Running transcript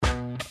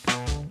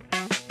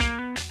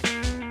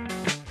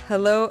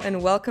Hello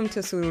and welcome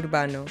to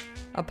Sururbano,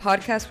 a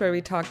podcast where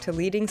we talk to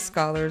leading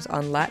scholars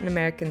on Latin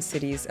American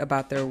cities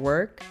about their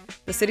work,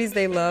 the cities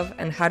they love,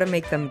 and how to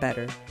make them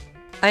better.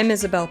 I'm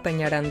Isabel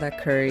Peñaranda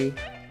Curry,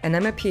 and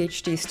I'm a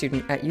PhD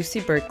student at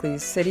UC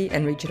Berkeley's City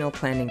and Regional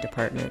Planning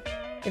Department.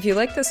 If you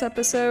like this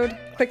episode,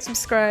 click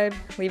subscribe,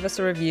 leave us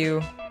a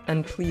review,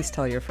 and please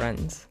tell your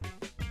friends.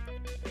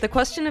 The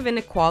question of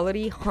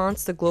inequality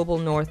haunts the global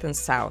north and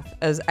south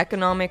as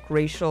economic,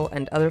 racial,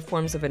 and other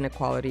forms of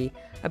inequality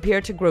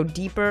appear to grow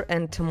deeper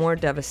and to more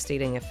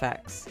devastating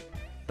effects.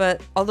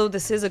 But although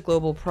this is a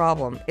global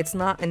problem, it's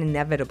not an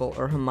inevitable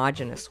or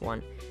homogeneous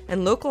one,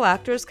 and local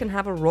actors can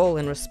have a role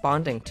in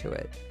responding to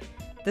it.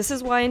 This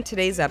is why in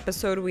today's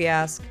episode we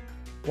ask,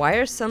 why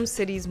are some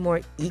cities more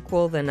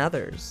equal than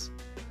others?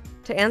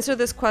 To answer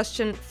this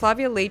question,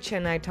 Flavia Leche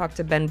and I talked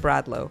to Ben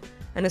Bradlow,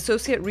 an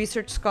associate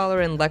research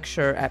scholar and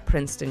lecturer at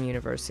Princeton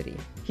University.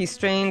 He's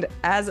trained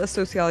as a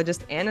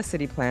sociologist and a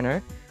city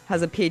planner,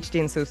 has a PhD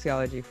in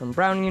sociology from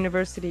Brown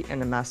University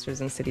and a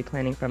master's in city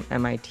planning from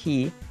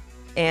MIT.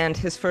 And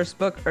his first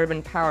book,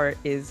 Urban Power,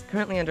 is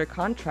currently under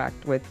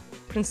contract with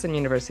Princeton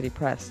University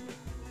Press,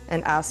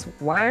 and asks,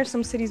 why are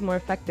some cities more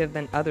effective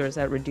than others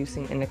at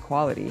reducing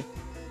inequality?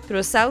 Through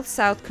a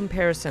South-South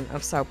comparison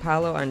of Sao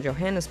Paulo and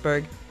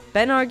Johannesburg,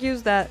 Ben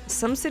argues that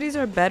some cities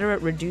are better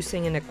at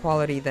reducing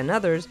inequality than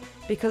others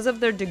because of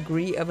their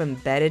degree of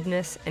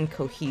embeddedness and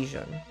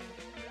cohesion.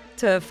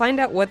 To find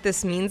out what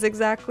this means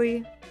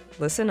exactly,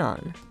 listen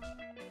on.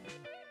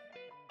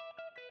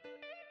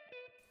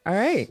 All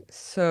right,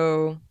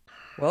 so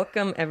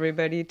welcome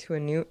everybody to a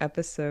new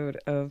episode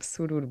of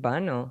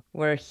Sururbano.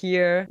 We're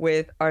here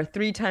with our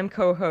three-time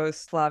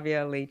co-host,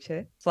 Flavia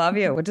Leche.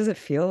 Flavia, what does it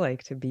feel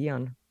like to be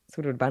on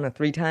Sururbano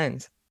 3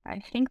 times? I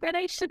think that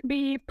I should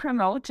be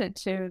promoted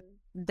to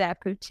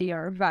deputy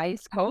or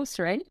vice host,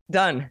 right?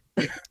 Done.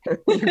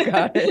 You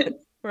got it.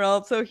 We're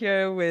also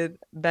here with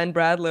Ben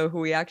Bradlow, who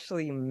we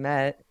actually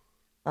met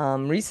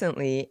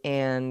recently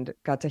and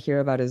got to hear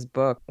about his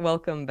book.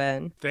 Welcome,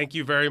 Ben. Thank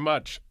you very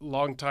much.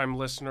 Long-time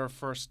listener,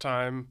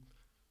 first-time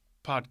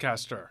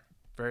podcaster.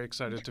 Very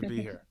excited to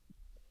be here.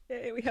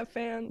 Yay, we have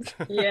fans.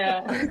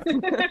 Yeah.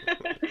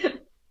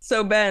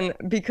 So Ben,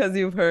 because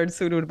you've heard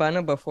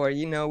Sururbano before,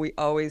 you know we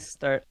always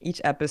start each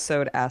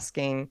episode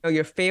asking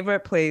your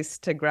favorite place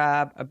to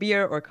grab a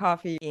beer or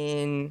coffee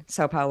in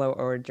Sao Paulo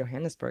or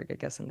Johannesburg, I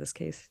guess in this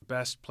case.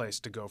 Best place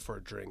to go for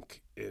a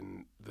drink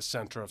in the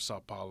center of Sao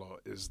Paulo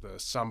is the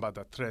Samba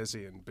da Treze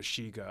in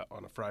Bexiga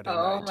on a Friday night.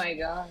 Oh my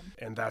God.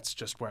 And that's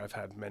just where I've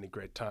had many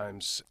great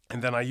times.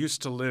 And then I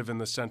used to live in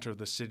the center of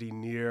the city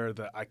near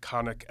the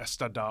iconic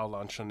Estadão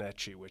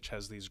Lanchonete, which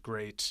has these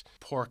great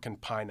pork and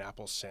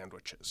pineapple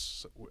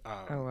sandwiches,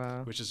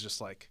 which is just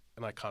like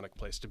an iconic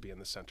place to be in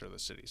the center of the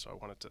city. So I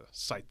wanted to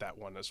cite that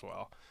one as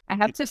well. I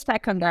have to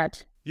second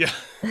that. Yeah.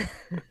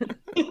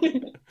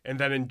 And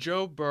then in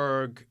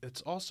Joburg,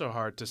 it's also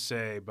hard to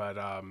say, but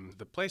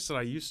the place that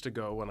I used to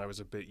go when I was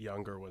a bit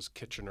younger was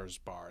Kitchener's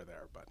Bar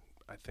there. But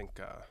I think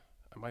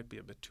I might be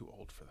a bit too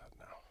old for that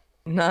now.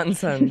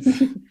 Nonsense.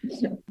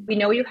 We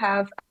know you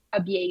have a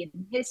BA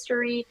in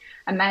history,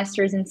 a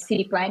master's in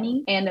city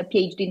planning, and a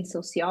PhD in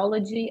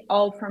sociology,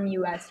 all from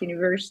US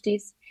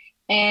universities.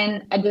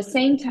 And at the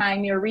same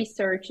time, your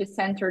research is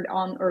centered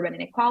on urban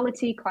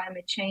inequality,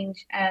 climate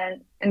change,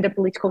 and the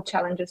political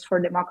challenges for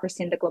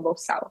democracy in the Global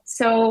South.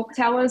 So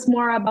tell us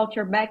more about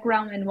your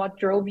background and what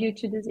drove you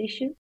to this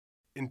issue.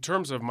 In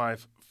terms of my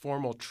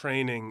formal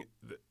training,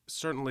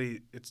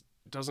 certainly it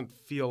doesn't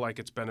feel like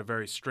it's been a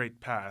very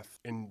straight path.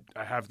 And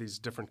I have these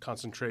different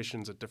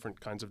concentrations at different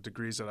kinds of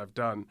degrees that I've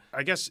done.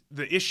 I guess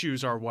the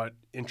issues are what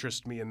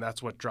interest me, and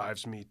that's what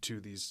drives me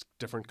to these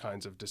different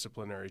kinds of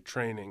disciplinary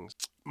trainings.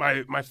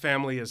 My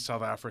family is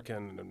South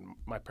African, and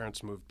my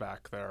parents moved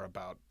back there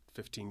about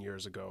 15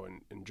 years ago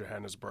in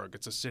Johannesburg.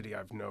 It's a city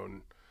I've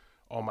known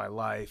all my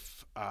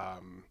life. I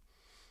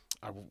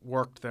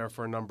worked there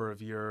for a number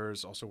of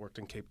years, also worked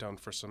in Cape Town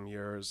for some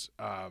years.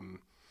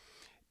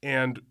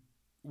 And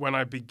when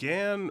I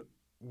began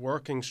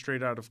working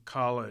straight out of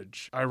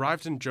college, I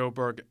arrived in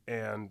Joburg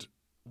and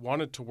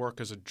wanted to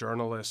work as a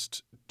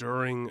journalist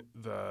during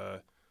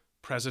the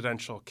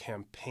presidential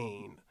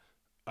campaign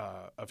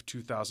of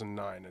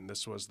 2009. And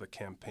this was the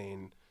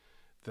campaign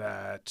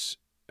that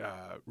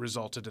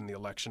resulted in the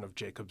election of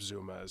Jacob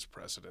Zuma as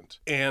president.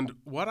 And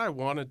what I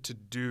wanted to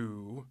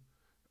do,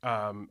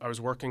 I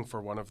was working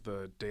for one of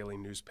the daily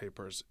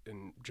newspapers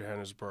in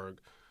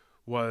Johannesburg,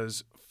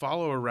 was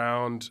follow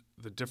around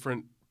the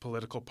different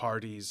political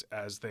parties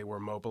as they were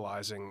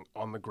mobilizing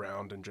on the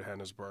ground in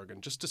Johannesburg,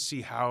 and just to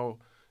see how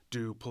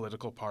do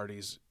political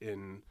parties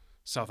in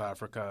South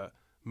Africa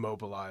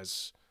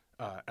mobilize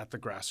at the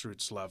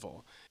grassroots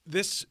level.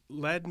 This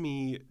led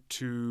me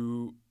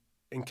to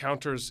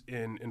encounters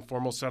in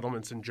informal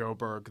settlements in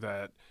Joburg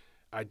that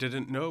I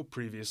didn't know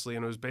previously,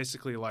 and it was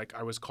basically like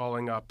I was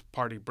calling up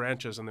party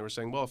branches and they were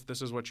saying, well, if this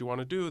is what you want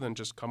to do, then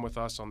just come with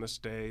us on this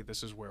day.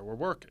 This is where we're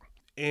working.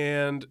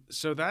 And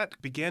so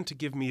that began to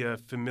give me a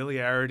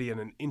familiarity and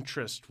an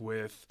interest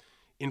with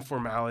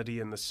informality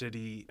in the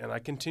city, and I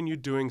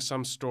continued doing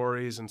some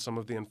stories in some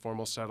of the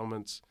informal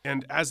settlements.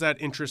 And as that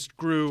interest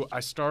grew,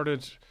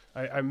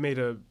 I made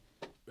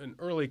an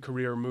early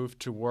career move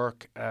to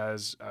work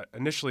as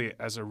initially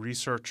as a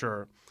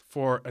researcher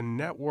for a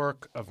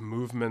network of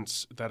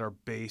movements that are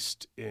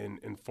based in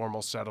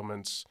informal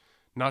settlements,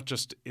 not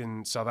just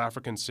in South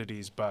African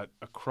cities, but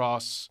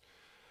across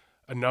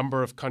a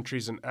number of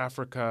countries in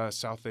Africa,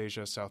 South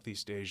Asia,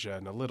 Southeast Asia,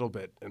 and a little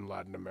bit in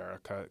Latin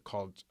America,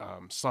 called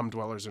Slum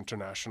Dwellers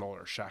International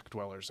or Shack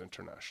Dwellers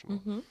International.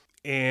 Mm-hmm.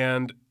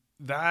 And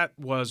that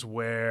was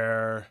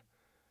where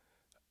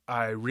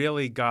I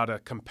really got a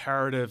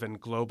comparative and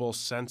global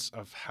sense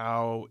of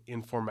how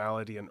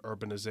informality and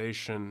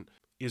urbanization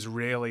is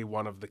really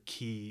one of the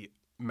key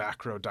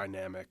macro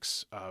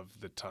dynamics of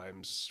the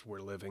times we're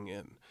living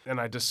in. And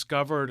I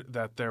discovered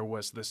that there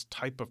was this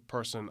type of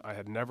person I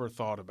had never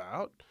thought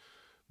about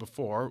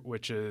before,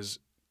 which is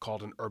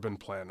called an urban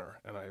planner.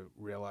 And I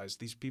realized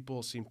these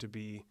people seem to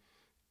be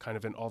kind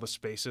of in all the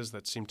spaces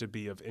that seem to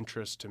be of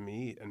interest to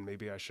me, and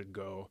maybe I should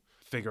go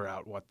figure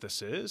out what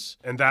this is.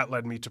 And that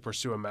led me to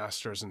pursue a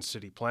master's in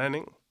city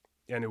planning.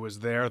 And it was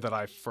there that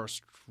I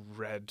first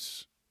read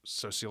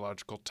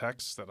sociological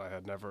texts that I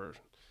had never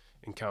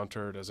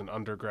encountered as an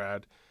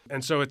undergrad.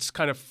 And so it's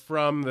kind of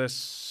from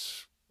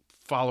this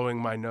following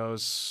my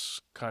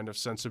nose kind of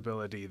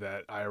sensibility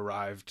that I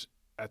arrived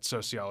at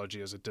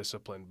sociology as a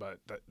discipline, but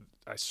that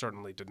I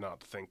certainly did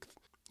not think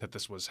that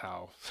this was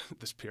how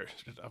this period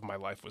of my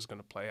life was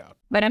going to play out.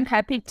 But I'm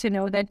happy to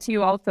know that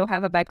you also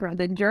have a background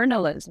in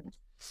journalism.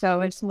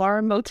 So it's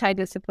more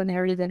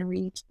multidisciplinary than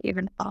we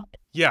even thought.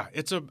 Yeah,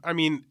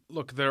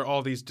 look, there are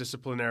all these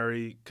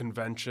disciplinary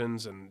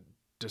conventions and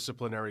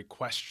disciplinary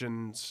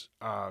questions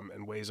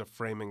and ways of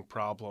framing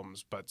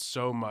problems, but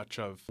so much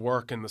of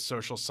work in the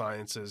social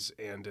sciences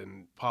and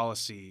in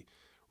policy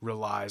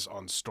relies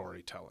on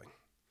storytelling.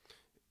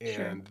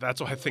 And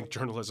that's why I think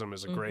journalism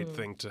is a great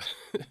thing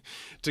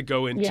to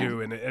go into,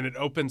 and it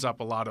opens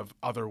up a lot of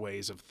other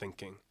ways of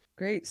thinking.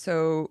 Great.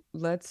 So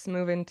let's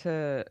move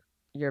into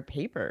your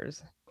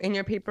papers. In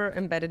your paper,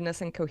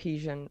 Embeddedness and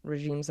Cohesion,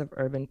 Regimes of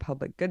Urban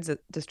Public Goods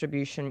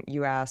Distribution,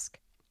 you ask,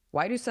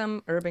 why do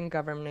some urban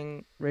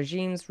governing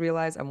regimes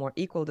realize a more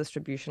equal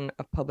distribution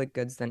of public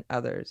goods than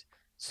others?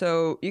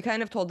 So you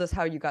kind of told us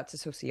how you got to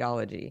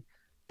sociology,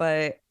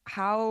 but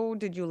how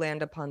did you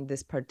land upon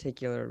this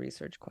particular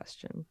research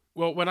question?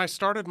 Well, when I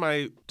started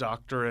my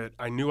doctorate,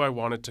 I knew I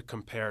wanted to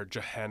compare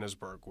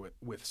Johannesburg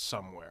with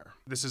somewhere.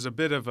 This is a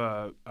bit of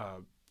a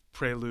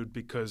prelude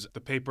because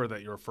the paper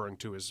that you're referring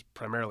to is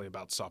primarily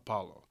about Sao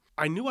Paulo.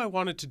 I knew I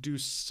wanted to do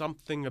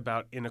something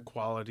about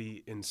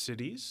inequality in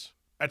cities.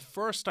 At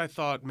first, I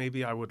thought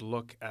maybe I would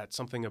look at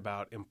something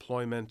about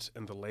employment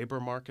and the labor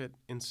market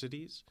in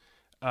cities.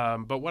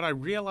 But what I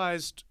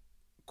realized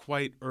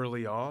quite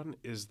early on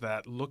is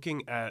that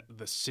looking at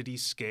the city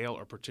scale,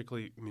 or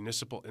particularly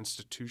municipal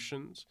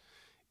institutions,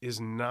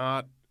 is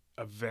not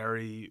a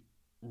very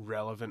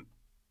relevant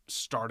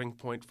starting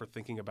point for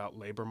thinking about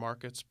labor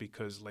markets,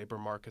 because labor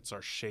markets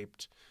are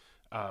shaped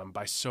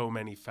by so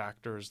many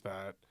factors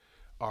that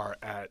are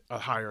at a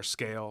higher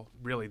scale.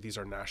 Really, these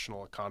are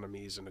national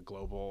economies and a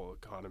global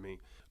economy.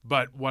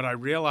 But what I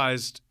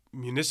realized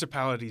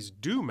municipalities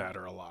do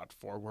matter a lot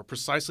for were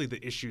precisely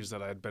the issues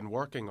that I had been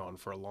working on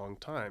for a long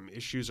time,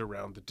 issues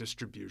around the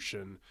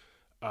distribution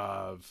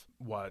of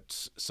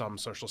what some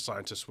social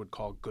scientists would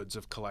call goods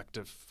of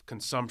collective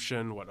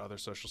consumption, what other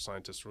social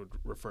scientists would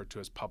refer to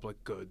as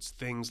public goods,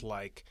 things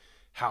like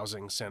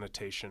housing,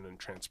 sanitation, and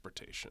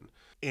transportation.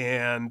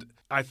 And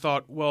I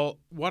thought, well,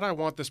 what I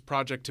want this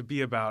project to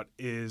be about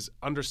is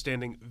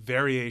understanding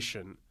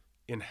variation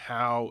in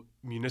how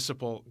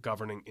municipal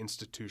governing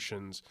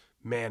institutions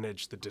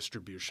manage the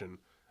distribution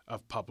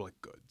of public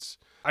goods.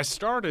 I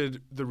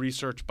started the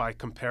research by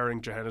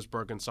comparing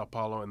Johannesburg and Sao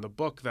Paulo, and the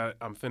book that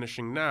I'm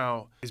finishing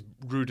now is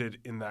rooted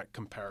in that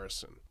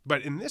comparison.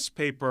 But in this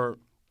paper,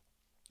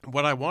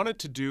 what I wanted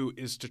to do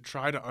is to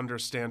try to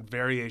understand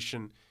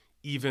variation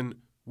even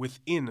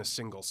within a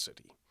single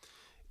city.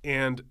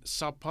 And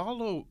Sao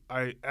Paulo,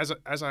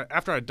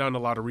 after I'd done a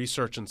lot of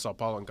research in Sao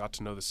Paulo and got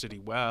to know the city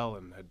well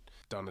and had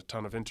done a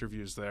ton of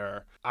interviews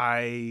there,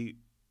 I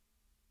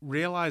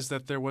realized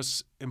that there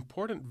was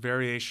important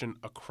variation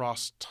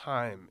across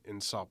time in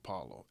Sao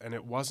Paulo. And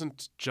it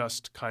wasn't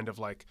just kind of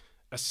like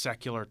a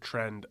secular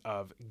trend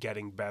of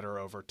getting better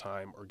over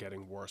time or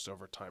getting worse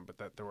over time, but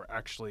that there were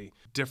actually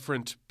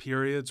different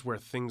periods where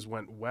things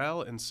went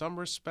well in some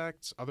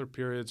respects, other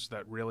periods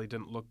that really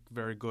didn't look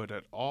very good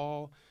at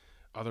all,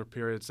 other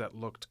periods that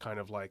looked kind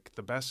of like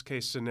the best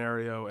case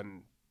scenario,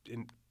 and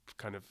in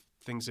kind of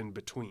things in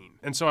between.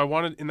 And so I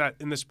wanted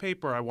in this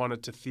paper, I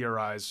wanted to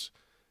theorize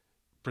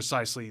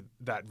precisely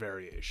that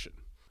variation.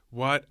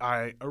 What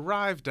I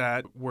arrived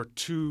at were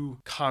two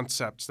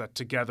concepts that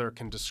together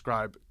can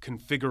describe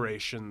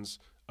configurations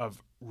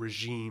of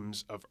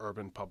regimes of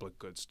urban public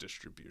goods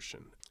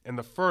distribution. And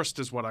the first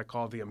is what I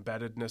call the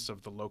embeddedness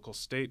of the local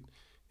state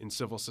in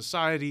civil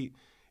society,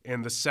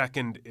 and the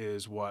second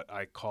is what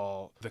I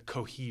call the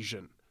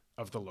cohesion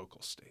of the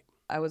local state.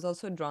 I was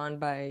also drawn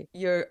by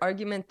your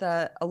argument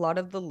that a lot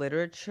of the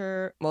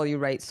literature, well, you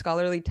write,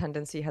 scholarly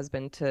tendency has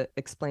been to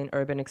explain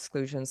urban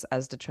exclusions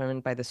as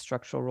determined by the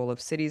structural role of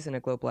cities in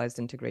a globalized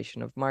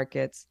integration of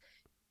markets.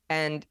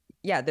 And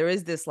yeah, there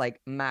is this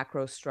like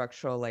macro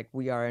structural, like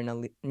we are in a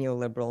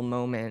neoliberal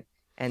moment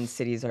and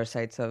cities are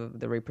sites of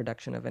the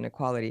reproduction of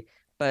inequality.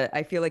 But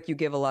I feel like you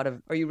give a lot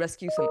of, or you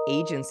rescue some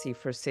agency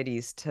for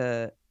cities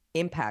to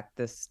impact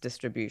this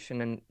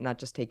distribution and not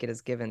just take it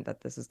as given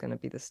that this is going to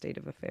be the state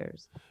of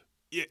affairs.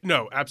 Yeah,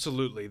 no,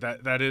 absolutely.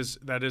 That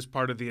is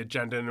part of the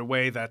agenda. In a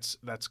way, that's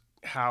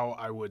how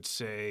I would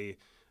say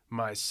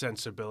my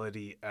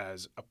sensibility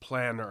as a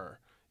planner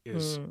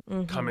is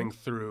coming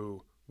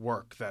through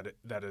work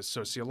that is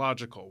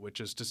sociological, which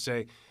is to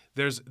say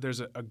there's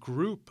a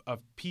group of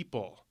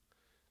people.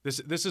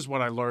 This is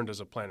what I learned as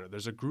a planner.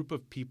 There's a group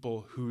of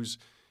people whose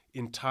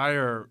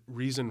entire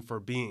reason for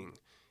being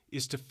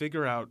is to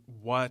figure out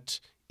what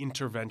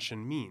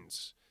intervention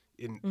means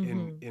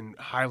in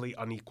highly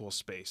unequal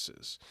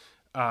spaces,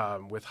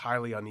 with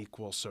highly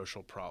unequal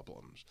social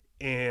problems.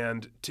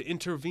 And to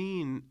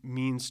intervene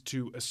means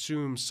to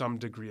assume some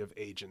degree of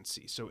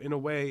agency. So in a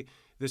way,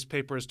 this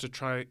paper is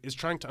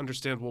trying to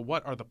understand, well,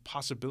 what are the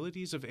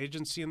possibilities of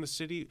agency in the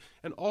city,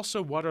 and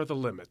also what are the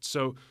limits?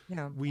 So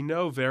we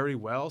know very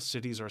well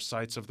cities are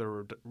sites of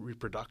the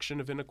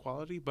reproduction of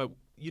inequality, but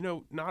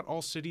not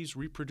all cities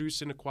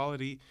reproduce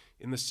inequality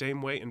in the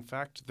same way. In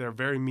fact, they're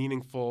very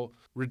meaningful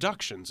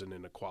reductions in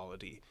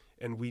inequality,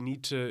 and we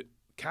need to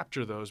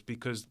capture those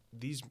because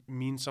these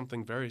mean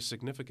something very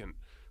significant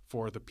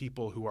for the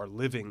people who are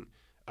living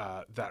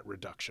that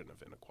reduction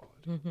of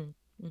inequality.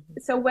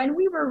 So when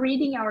we were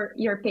reading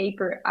your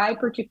paper, I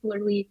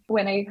particularly,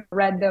 when I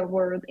read the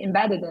word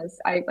embeddedness,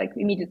 I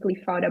immediately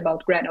thought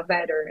about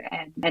Granovetter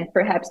and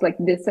perhaps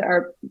this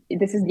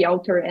is the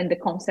author and the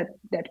concept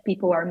that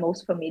people are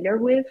most familiar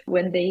with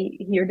when they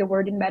hear the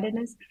word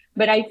embeddedness.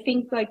 But I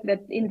think that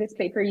in this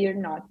paper, you're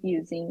not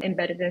using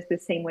embeddedness the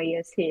same way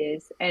as he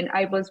is. And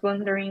I was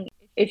wondering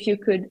if you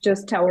could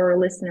just tell our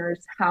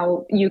listeners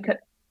how you could,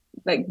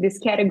 these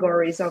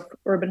categories of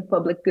urban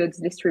public goods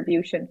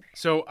distribution.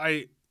 So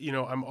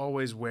I'm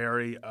always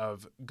wary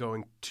of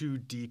going too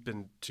deep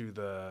into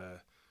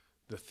the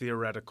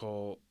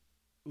theoretical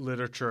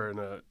literature in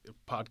a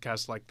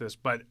podcast like this.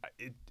 But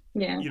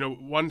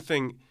one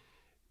thing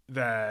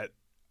that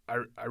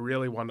I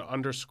really want to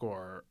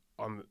underscore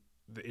on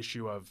the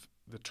issue of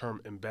the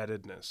term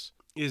embeddedness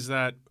is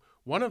that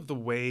one of the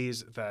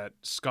ways that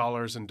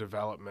scholars in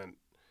development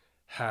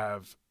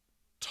have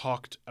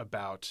talked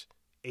about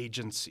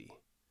agency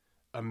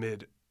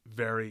amid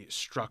very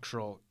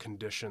structural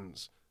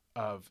conditions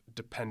of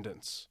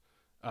dependence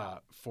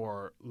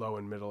for low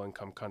and middle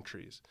income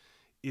countries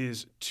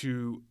is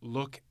to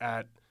look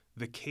at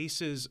the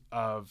cases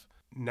of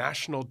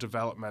national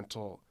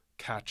developmental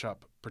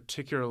catch-up,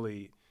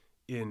 particularly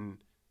in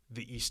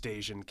the East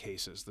Asian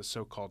cases, the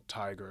so-called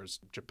tigers,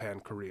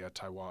 Japan, Korea,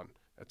 Taiwan,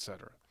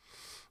 etc.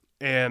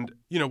 And,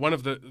 one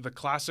of the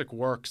classic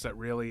works that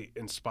really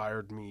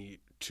inspired me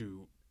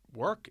to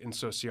work in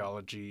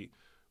sociology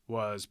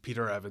was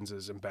Peter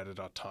Evans's Embedded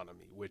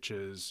Autonomy, which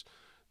is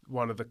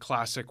one of the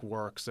classic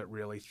works that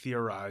really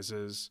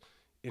theorizes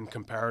in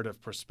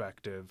comparative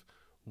perspective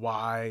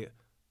why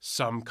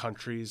some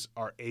countries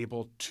are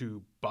able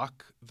to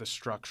buck the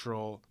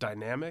structural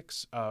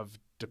dynamics of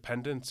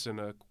dependence in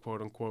a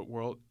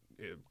quote-unquote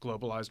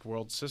globalized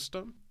world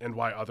system and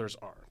why others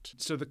aren't.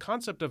 So the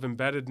concept of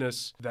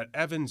embeddedness that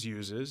Evans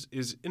uses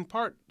is in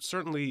part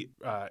certainly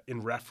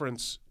in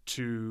reference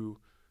to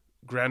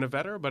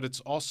Granovetter, but it's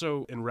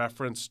also in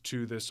reference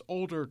to this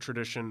older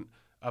tradition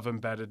of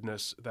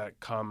embeddedness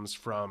that comes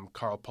from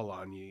Karl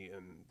Polanyi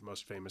and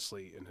most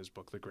famously in his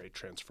book, The Great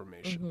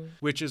Transformation,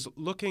 which is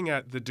looking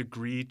at the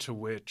degree to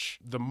which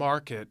the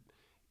market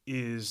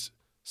is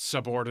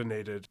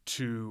subordinated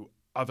to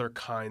other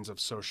kinds of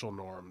social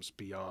norms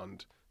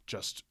beyond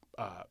just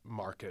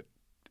market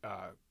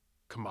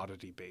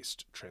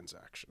commodity-based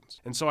transactions.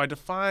 And so I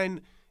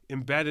define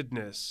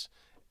embeddedness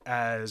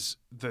as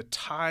the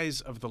ties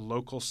of the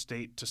local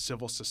state to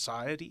civil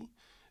society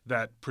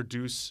that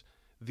produce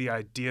the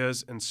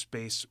ideas and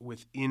space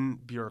within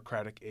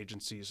bureaucratic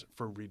agencies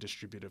for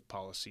redistributive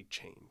policy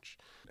change.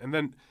 And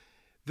then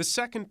the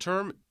second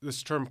term,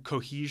 this term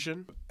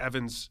cohesion,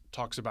 Evans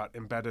talks about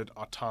embedded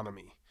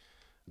autonomy,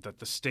 that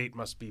the state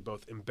must be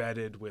both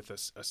embedded with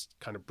a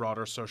kind of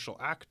broader social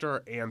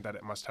actor and that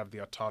it must have the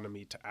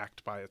autonomy to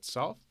act by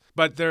itself.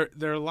 But there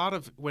are a lot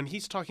of, when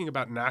he's talking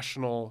about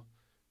national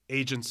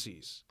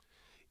agencies,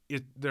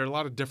 there are a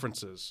lot of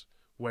differences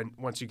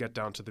once you get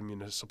down to the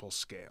municipal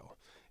scale.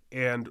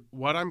 And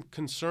what I'm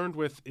concerned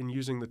with in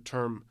using the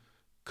term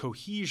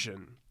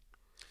cohesion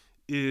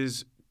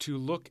is to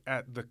look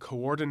at the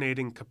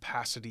coordinating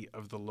capacity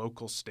of the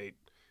local state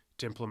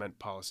to implement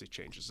policy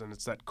changes. And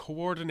it's that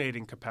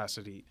coordinating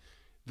capacity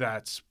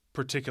that's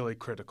particularly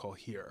critical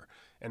here.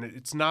 And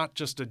it's not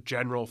just a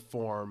general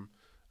form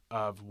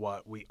of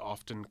what we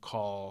often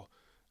call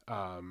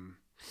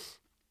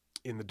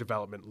in the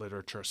development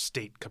literature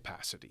state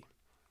capacity.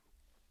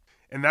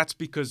 And that's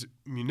because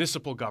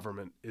municipal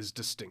government is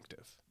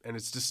distinctive. And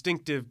it's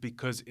distinctive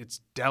because it's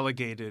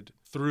delegated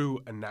through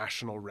a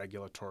national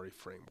regulatory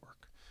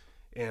framework.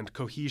 And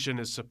cohesion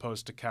is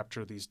supposed to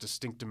capture these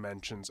distinct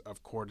dimensions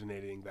of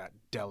coordinating that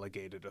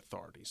delegated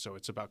authority. So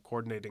it's about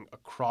coordinating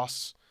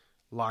across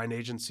line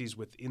agencies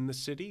within the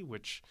city,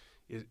 which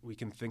we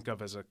can think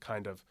of as a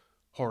kind of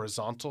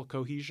horizontal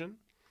cohesion.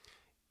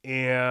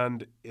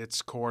 And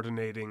it's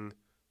coordinating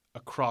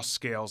across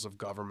scales of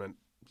government,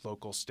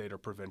 local, state or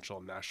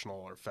provincial, national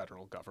or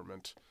federal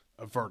government,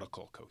 a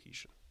vertical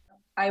cohesion.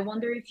 I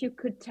wonder if you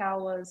could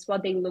tell us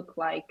what they look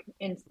like.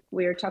 And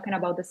we're talking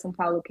about the São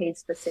Paulo case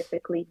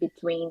specifically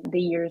between the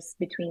years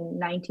between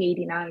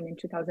 1989 and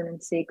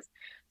 2006.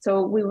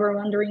 So we were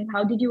wondering,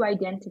 how did you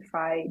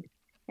identify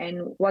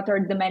and what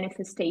are the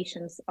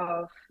manifestations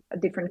of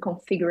different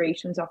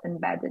configurations of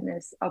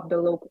embeddedness of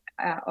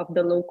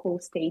the local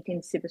state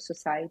and civil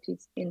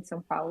societies in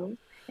São Paulo?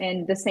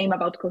 And the same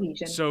about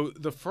cohesion. So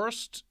the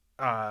first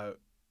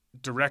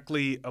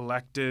directly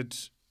elected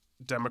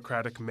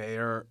democratic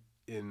mayor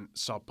in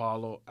Sao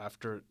Paulo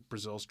after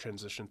Brazil's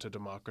transition to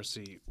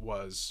democracy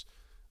was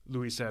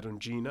Luiz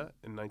Erundina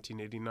in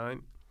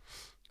 1989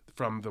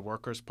 from the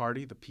Workers'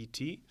 Party, the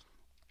PT.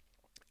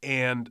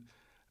 And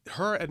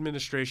her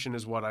administration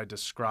is what I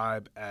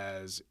describe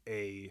as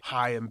a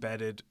high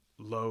embedded,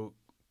 low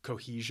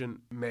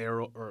cohesion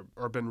mayoral or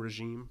urban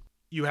regime.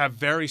 You have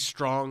very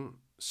strong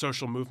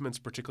social movements,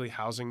 particularly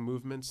housing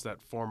movements,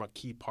 that form a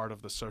key part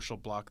of the social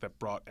bloc that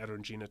brought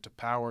Erundina to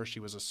power. She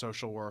was a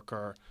social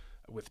worker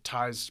with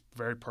ties,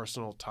 very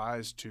personal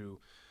ties to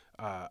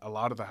a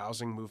lot of the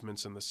housing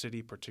movements in the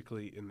city,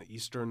 particularly in the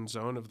eastern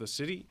zone of the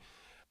city.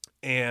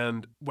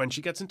 And when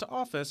she gets into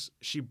office,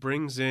 she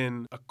brings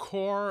in a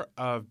core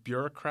of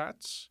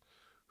bureaucrats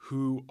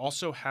who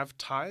also have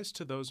ties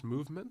to those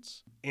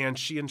movements. And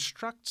she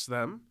instructs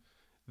them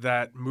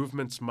that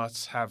movements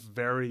must have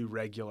very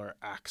regular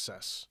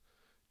access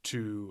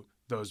to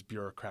those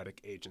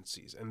bureaucratic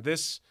agencies. And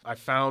this I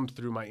found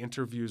through my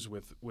interviews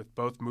with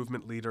both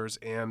movement leaders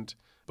and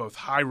both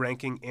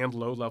high-ranking and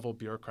low-level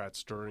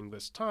bureaucrats during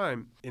this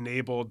time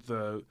enabled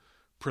the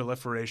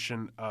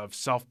proliferation of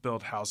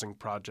self-built housing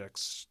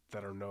projects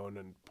that are known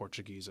in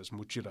Portuguese as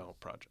mutirão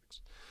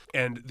projects.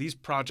 And these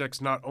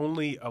projects not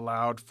only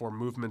allowed for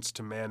movements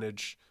to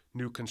manage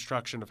new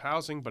construction of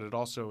housing, but it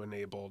also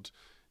enabled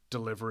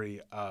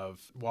delivery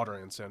of water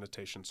and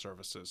sanitation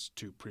services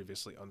to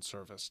previously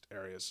unserviced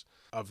areas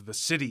of the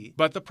city.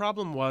 But the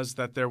problem was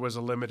that there was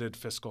a limited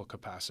fiscal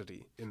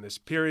capacity in this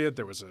period.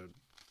 There was a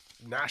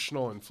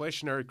national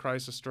inflationary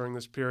crisis during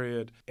this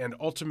period, and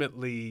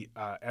ultimately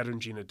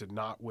Erundina did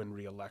not win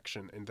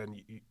re-election. And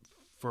then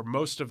for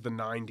most of the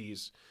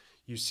 90s,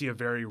 you see a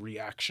very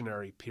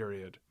reactionary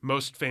period,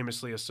 most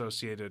famously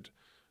associated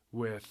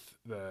with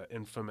the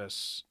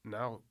infamous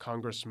now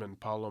Congressman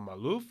Paulo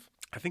Maluf.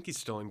 I think he's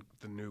still in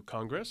the new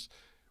Congress,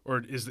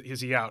 or is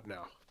he out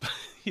now?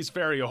 He's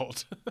very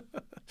old.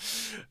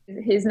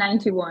 He's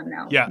 91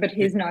 now, yeah, but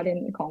he's not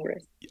in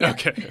Congress. Yeah.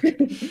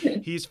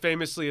 Okay. He's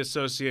famously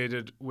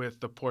associated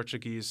with the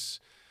Portuguese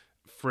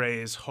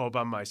phrase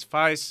 "rouba mais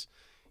faz."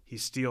 He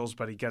steals,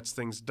 but he gets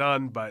things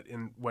done. But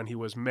when he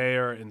was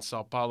mayor in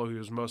Sao Paulo, he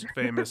was most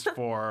famous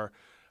for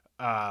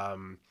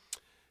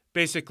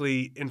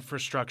basically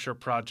infrastructure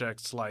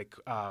projects like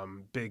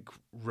big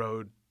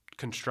road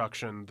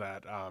construction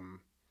that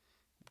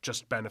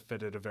just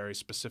benefited a very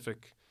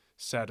specific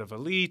set of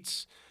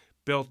elites,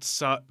 built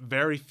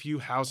very few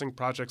housing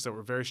projects that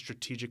were very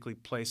strategically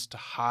placed to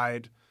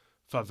hide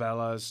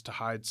favelas, to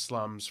hide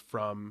slums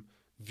from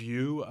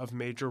view of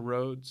major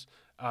roads,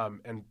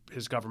 and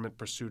his government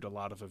pursued a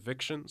lot of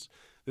evictions.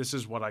 This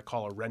is what I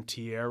call a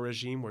rentier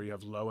regime, where you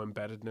have low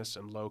embeddedness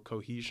and low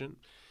cohesion.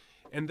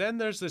 And then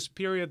there's this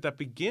period that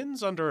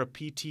begins under a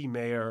PT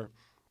mayor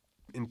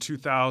in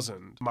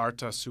 2000,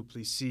 Marta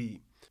Suplicy,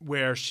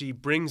 where she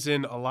brings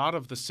in a lot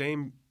of the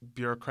same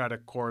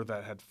bureaucratic core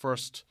that had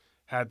first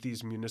had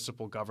these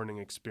municipal governing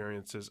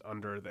experiences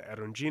under the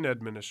Erundina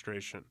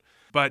administration.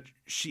 But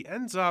she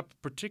ends up,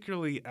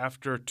 particularly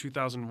after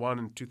 2001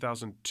 and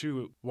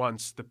 2002,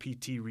 once the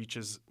PT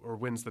reaches or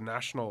wins the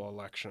national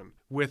election,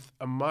 with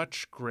a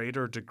much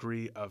greater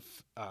degree of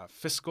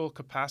fiscal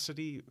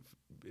capacity,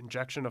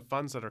 injection of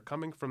funds that are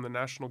coming from the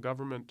national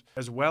government,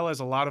 as well as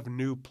a lot of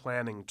new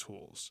planning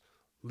tools,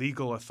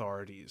 legal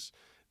authorities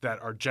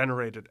that are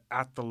generated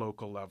at the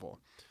local level,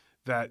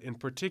 that in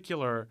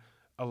particular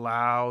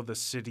allow the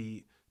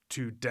city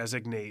to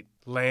designate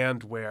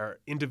land where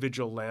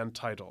individual land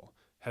title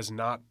has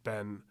not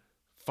been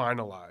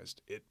finalized,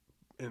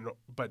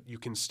 but you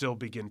can still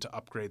begin to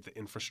upgrade the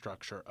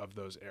infrastructure of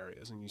those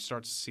areas. And you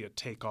start to see a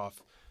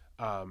takeoff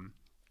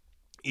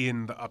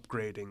in the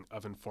upgrading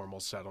of informal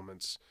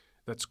settlements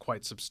that's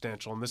quite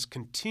substantial. And this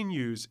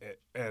continues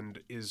and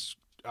is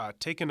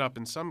taken up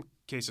in some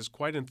cases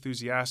quite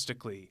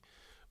enthusiastically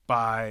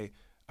by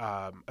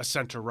a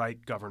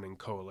center-right governing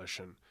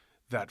coalition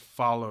that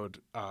followed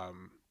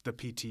the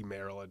PT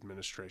mayoral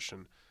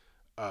administration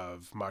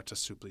of Marta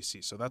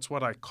Suplicy. So that's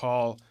what I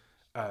call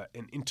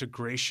an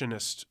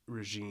integrationist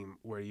regime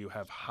where you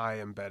have high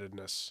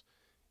embeddedness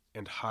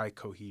and high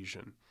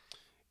cohesion.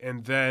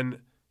 And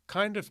then,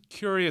 kind of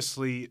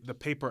curiously, the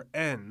paper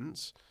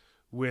ends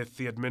with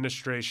the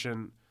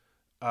administration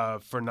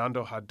of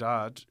Fernando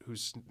Haddad,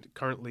 who's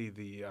currently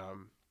the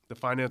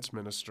finance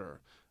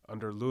minister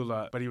under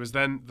Lula, but he was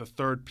then the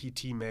third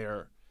PT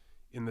mayor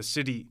in the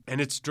city. And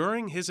it's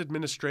during his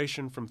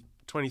administration from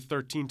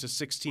 2013 to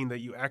 16 that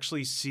you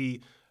actually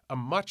see a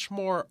much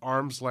more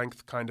arm's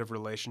length kind of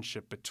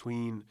relationship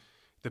between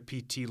the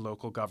PT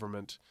local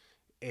government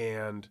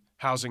and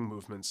housing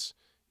movements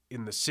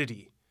in the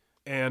city,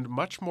 and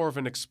much more of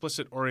an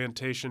explicit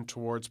orientation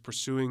towards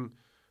pursuing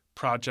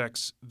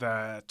projects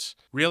that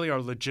really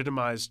are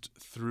legitimized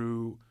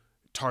through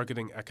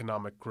targeting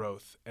economic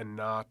growth and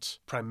not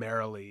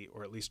primarily,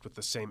 or at least with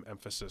the same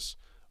emphasis,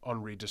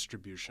 on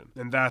redistribution.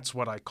 And that's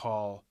what I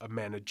call a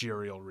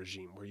managerial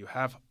regime, where you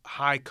have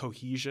high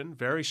cohesion,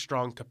 very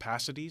strong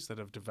capacities that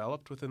have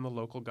developed within the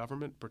local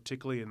government,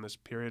 particularly in this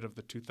period of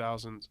the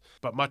 2000s,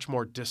 but much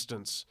more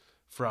distance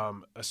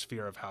from a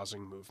sphere of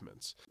housing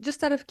movements.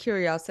 Just out of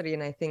curiosity,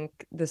 and I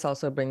think this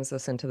also brings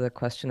us into the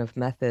question of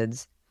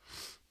methods,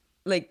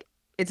 like,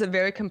 it's a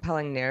very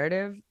compelling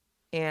narrative,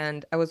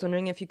 and I was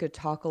wondering if you could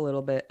talk a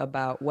little bit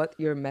about what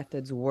your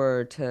methods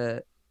were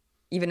to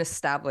even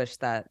establish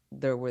that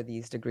there were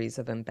these degrees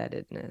of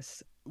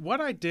embeddedness.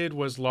 What I did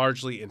was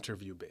largely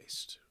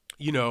interview-based.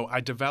 I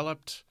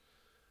developed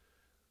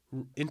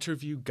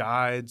interview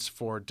guides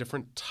for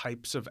different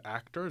types of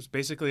actors.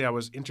 Basically, I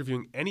was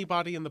interviewing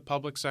anybody in the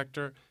public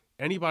sector,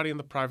 anybody in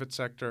the private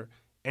sector,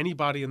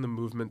 anybody in the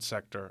movement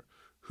sector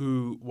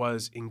who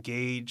was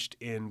engaged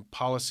in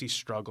policy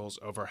struggles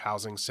over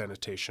housing,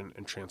 sanitation,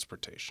 and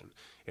transportation.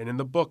 And in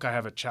the book, I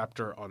have a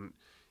chapter on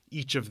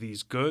each of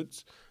these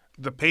goods.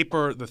 The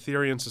paper, the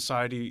Theory and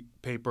Society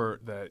paper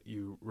that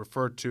you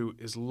referred to,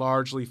 is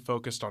largely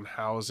focused on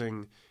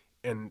housing,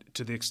 and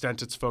to the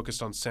extent it's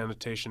focused on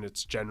sanitation,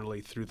 it's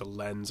generally through the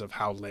lens of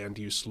how land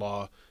use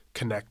law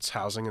connects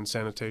housing and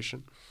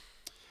sanitation.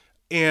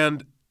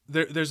 And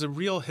there's a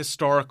real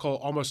historical,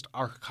 almost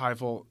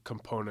archival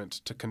component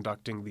to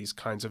conducting these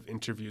kinds of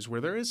interviews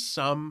where there is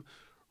some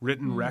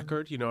written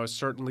record,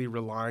 certainly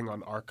relying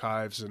on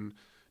archives and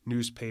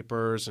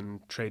newspapers and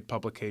trade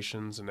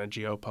publications and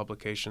NGO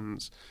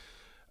publications.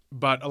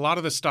 But a lot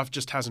of this stuff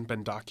just hasn't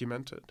been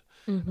documented.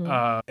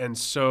 And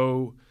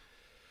so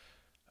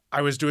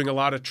I was doing a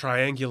lot of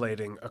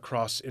triangulating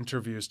across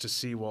interviews to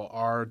see, well,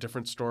 are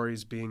different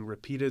stories being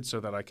repeated so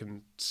that I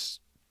can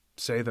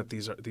say that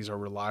these are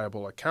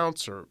reliable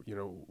accounts, or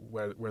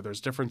where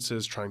there's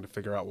differences, trying to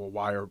figure out, well,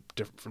 why are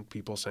different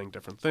people saying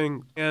different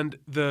things. And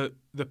the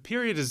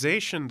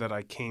periodization that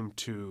I came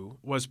to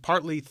was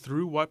partly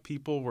through what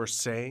people were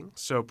saying.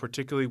 So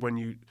particularly when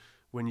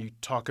you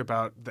talk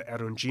about the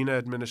Erundina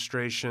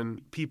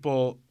administration,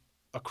 people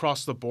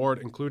across the board,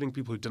 including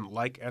people who didn't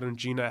like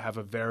Erundina, have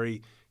a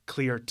very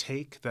clear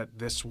take that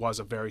this was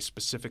a very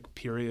specific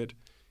period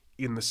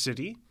in the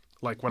city.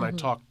 Like when I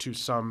talked to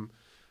some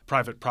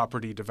private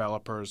property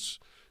developers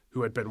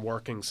who had been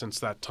working since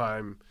that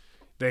time,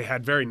 they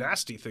had very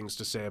nasty things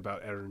to say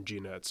about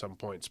Erundina at some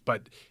points,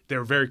 but they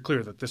were very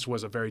clear that this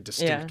was a very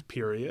distinct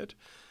period.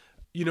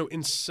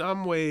 In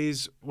some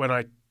ways, when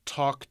I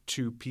talk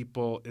to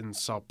people in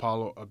Sao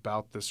Paulo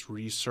about this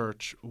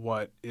research,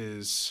 what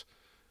is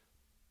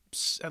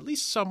at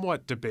least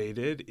somewhat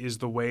debated is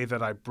the way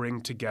that I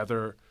bring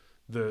together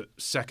the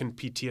second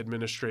PT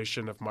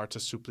administration of Marta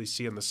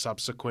Suplicy and the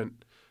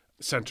subsequent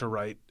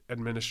center-right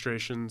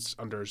administrations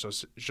under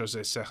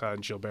José Serra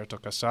and Gilberto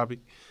Kassab.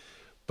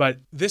 But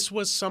this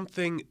was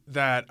something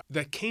that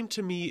came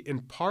to me in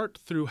part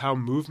through how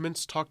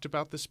movements talked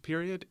about this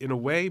period. In a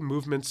way,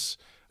 movements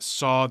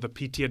saw the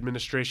PT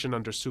administration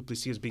under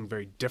Suplicy as being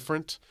very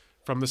different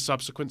from the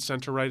subsequent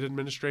center-right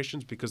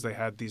administrations because they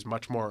had these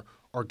much more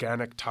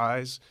organic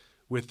ties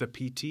with the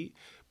PT.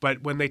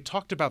 But when they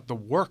talked about the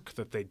work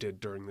that they did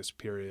during this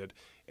period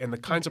and the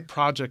kinds of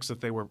projects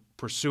that they were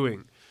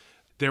pursuing,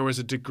 there was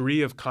a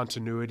degree of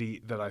continuity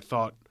that I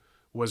thought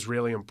was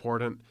really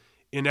important.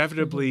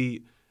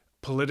 Inevitably,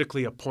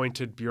 politically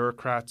appointed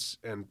bureaucrats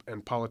and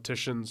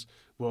politicians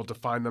will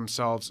define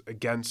themselves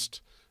against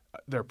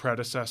their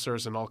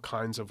predecessors in all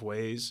kinds of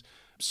ways.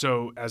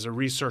 So as a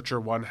researcher,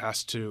 one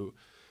has to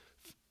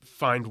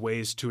find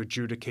ways to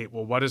adjudicate,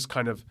 well, what is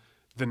kind of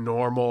the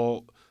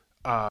normal,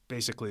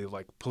 basically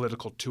like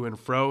political to and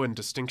fro and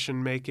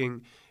distinction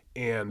making,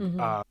 and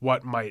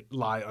what might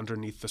lie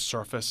underneath the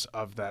surface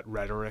of that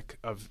rhetoric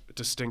of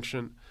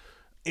distinction.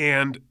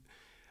 And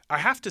I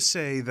have to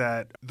say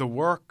that the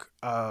work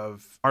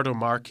of Ardo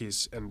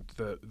Marques and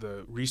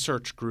the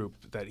research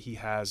group that he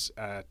has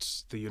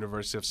at the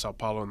University of Sao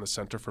Paulo and the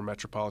Center for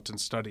Metropolitan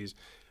Studies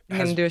You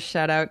can do a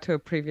shout out to a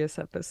previous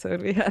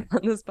episode we had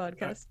on this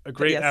podcast. A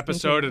great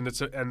episode,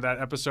 and that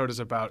episode is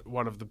about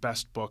one of the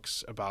best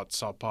books about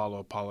Sao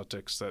Paulo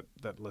politics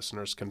that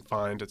listeners can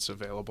find. It's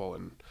available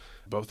in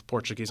both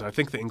Portuguese, and I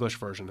think the English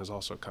version has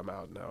also come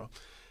out now.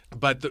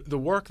 But the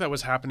work that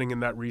was happening in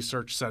that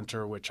research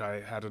center, which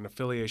I had an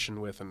affiliation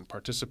with and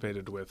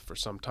participated with for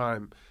some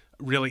time,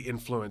 really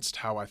influenced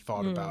how I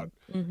thought about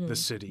the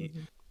city.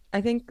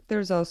 I think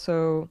there's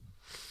also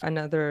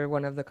another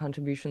one of the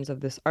contributions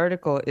of this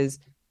article is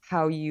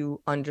how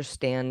you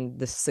understand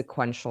the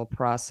sequential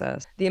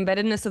process. The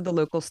embeddedness of the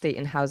local, state,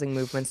 and housing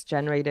movements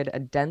generated a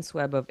dense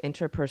web of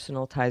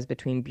interpersonal ties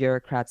between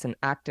bureaucrats and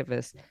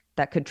activists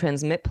that could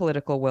transmit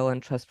political will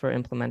and trust for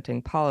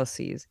implementing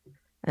policies.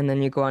 And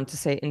then you go on to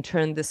say, in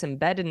turn, this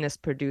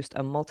embeddedness produced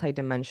a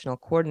multidimensional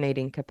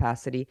coordinating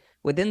capacity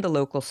within the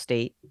local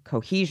state,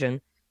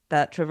 cohesion,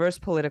 that traverse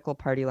political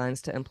party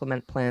lines to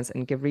implement plans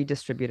and give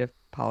redistributive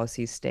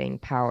policies staying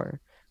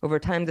power. Over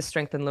time, this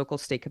strengthened local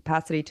state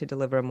capacity to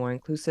deliver a more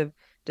inclusive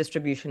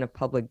distribution of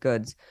public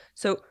goods.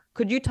 So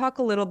could you talk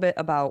a little bit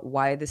about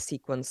why the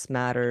sequence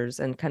matters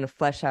and kind of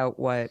flesh out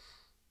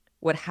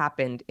what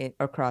happened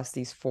across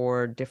these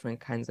four different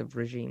kinds of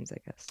regimes, I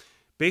guess?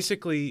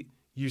 Basically,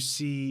 you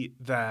see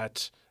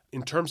that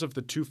in terms of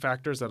the two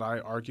factors that I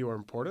argue are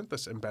important,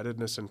 this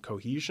embeddedness and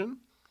cohesion,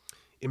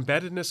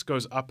 embeddedness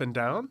goes up and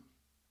down,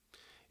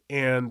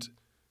 and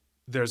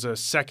there's a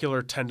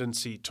secular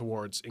tendency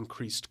towards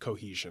increased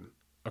cohesion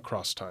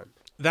across time.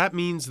 That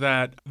means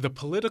that the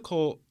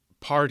political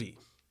party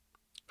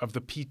of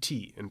the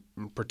PT in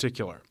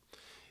particular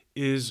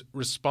is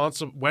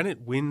responsible, when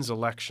it wins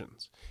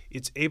elections,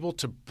 it's able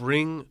to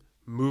bring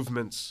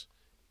movements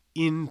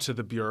into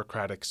the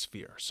bureaucratic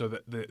sphere. So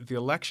that the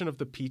election of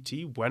the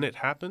PT, when it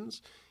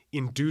happens,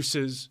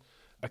 induces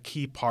a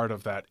key part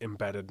of that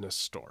embeddedness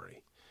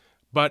story.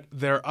 But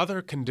there are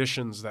other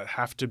conditions that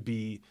have to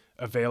be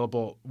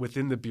available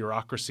within the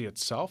bureaucracy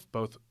itself,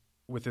 both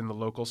within the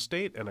local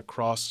state and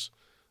across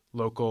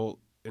local,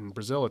 in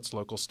Brazil, it's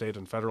local, state,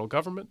 and federal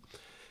government,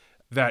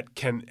 that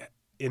can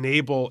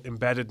enable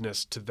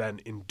embeddedness to then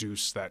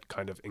induce that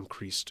kind of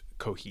increased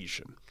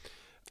cohesion.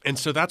 And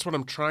so that's what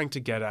I'm trying to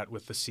get at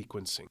with the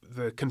sequencing.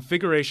 The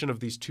configuration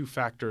of these two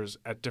factors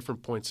at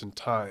different points in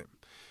time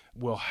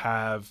will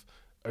have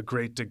a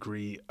great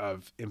degree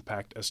of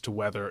impact as to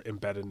whether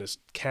embeddedness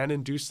can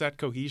induce that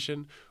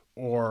cohesion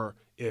or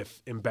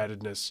if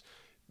embeddedness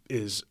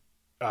is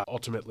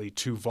ultimately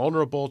too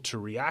vulnerable to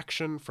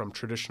reaction from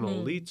traditional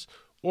elites.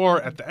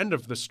 Or at the end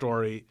of the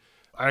story,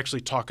 I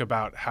actually talk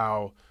about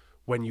how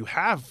when you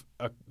have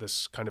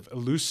this kind of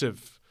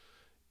elusive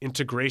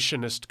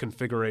integrationist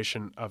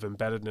configuration of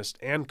embeddedness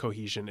and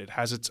cohesion, it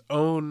has its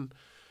own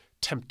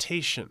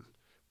temptation,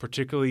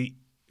 particularly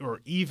or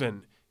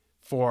even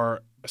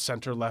for a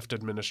center-left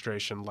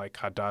administration like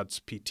Haddad's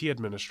PT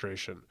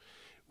administration,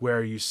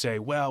 where you say,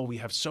 well, we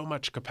have so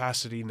much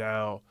capacity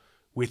now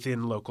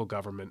within local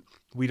government,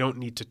 we don't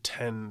need to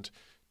tend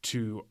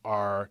to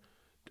our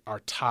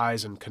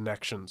ties and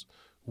connections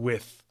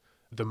with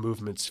the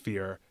movement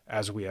sphere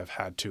as we have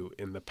had to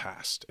in the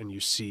past. And you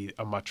see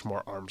a much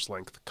more arm's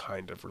length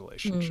kind of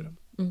relationship.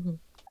 Mm-hmm.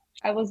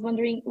 I was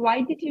wondering,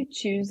 why did you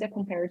choose a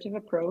comparative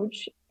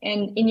approach?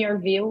 And in your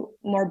view,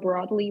 more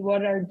broadly,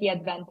 what are the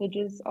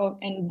advantages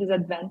and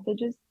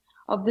disadvantages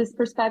of this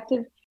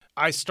perspective?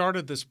 I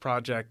started this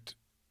project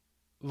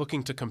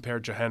looking to compare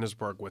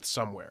Johannesburg with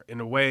somewhere.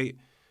 In a way,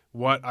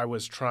 what I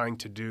was trying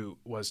to do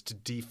was to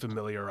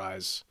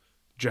defamiliarize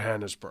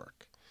Johannesburg.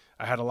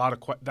 I had a lot of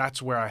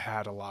that's where I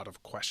had a lot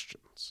of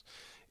questions.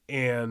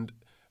 And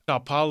Sao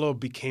Paulo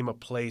became a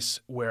place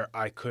where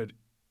I could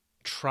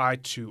try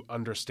to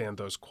understand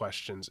those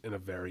questions in a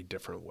very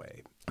different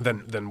way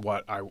than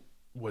what I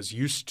was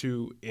used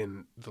to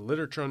in the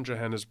literature on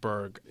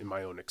Johannesburg, in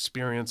my own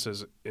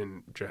experiences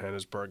in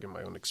Johannesburg, in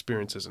my own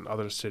experiences in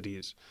other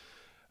cities.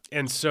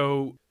 And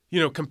so,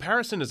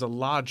 comparison as a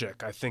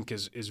logic, I think,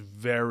 is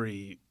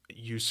very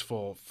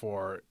useful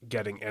for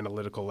getting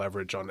analytical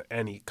leverage on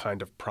any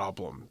kind of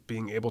problem.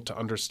 Being able to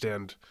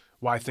understand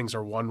why things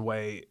are one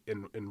way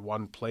in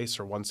one place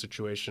or one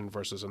situation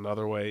versus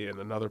another way in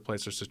another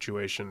place or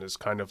situation is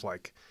kind of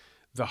like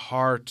the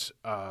heart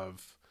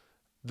of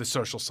the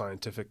social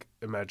scientific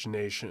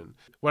imagination.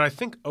 What I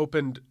think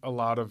opened a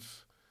lot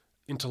of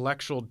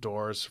intellectual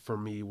doors for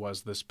me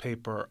was this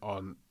paper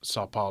on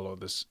Sao Paulo,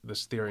 this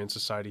Theory and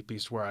Society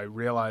piece, where I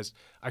realized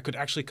I could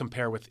actually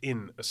compare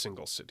within a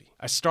single city.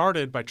 I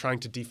started by trying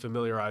to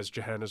defamiliarize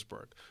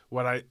Johannesburg.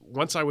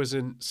 Once I was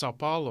in Sao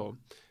Paulo,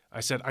 I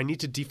said, I need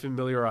to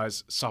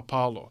defamiliarize Sao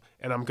Paulo.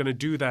 And I'm going to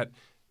do that,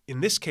 in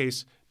this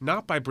case,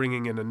 not by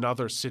bringing in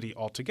another city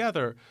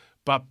altogether,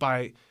 but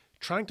by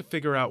trying to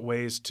figure out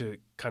ways to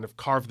kind of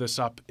carve this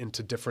up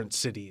into different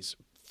cities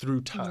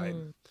through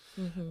time.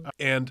 Mm-hmm.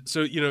 And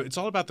so, it's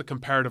all about the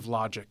comparative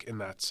logic in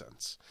that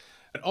sense.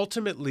 And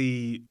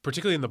ultimately,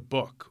 particularly in the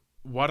book,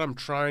 what I'm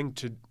trying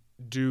to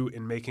do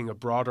in making a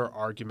broader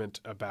argument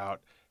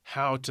about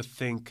how to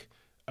think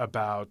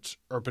about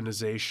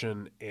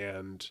urbanization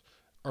and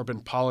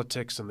urban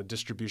politics and the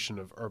distribution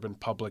of urban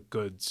public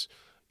goods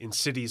in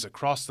cities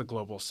across the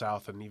global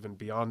south and even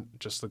beyond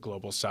just the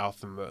global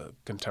south in the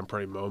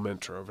contemporary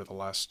moment or over the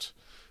last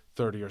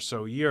 30 or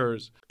so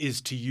years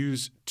is to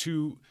use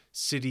two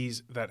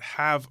cities that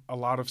have a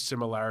lot of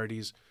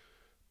similarities,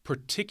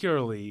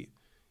 particularly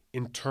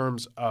in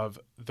terms of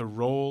the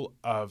role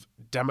of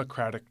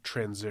democratic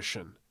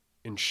transition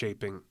in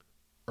shaping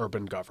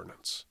urban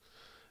governance.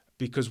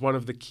 Because one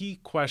of the key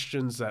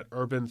questions that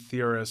urban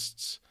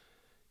theorists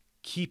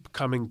keep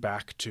coming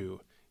back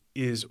to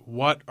is,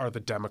 what are the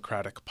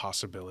democratic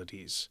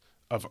possibilities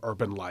of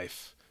urban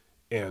life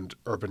and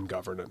urban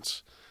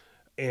governance?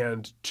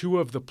 And two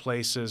of the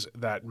places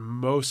that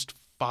most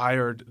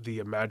fired the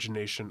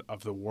imagination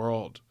of the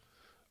world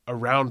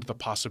around the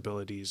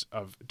possibilities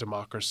of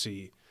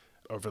democracy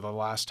over the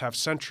last half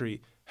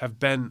century have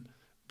been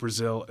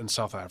Brazil and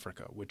South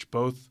Africa, which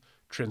both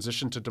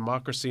transitioned to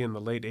democracy in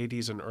the late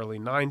 80s and early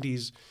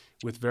 90s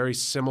with very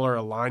similar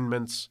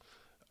alignments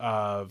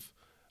of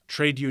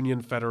trade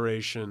union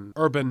federation,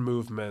 urban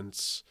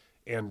movements,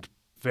 and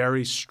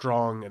very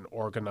strong and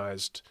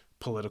organized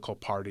political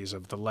parties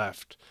of the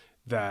left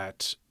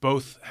that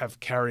both have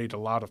carried a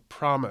lot of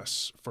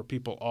promise for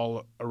people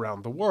all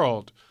around the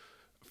world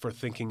for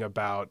thinking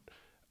about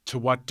to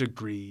what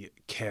degree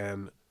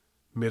can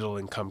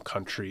middle-income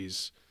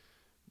countries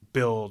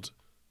build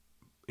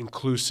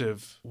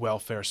inclusive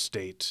welfare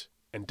state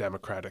and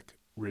democratic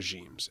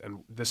regimes.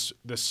 And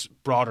this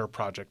broader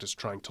project is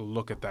trying to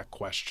look at that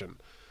question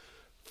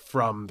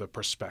from the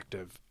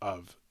perspective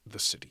of the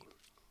city.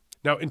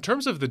 Now, in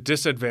terms of the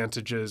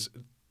disadvantages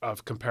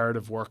of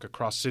comparative work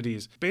across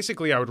cities,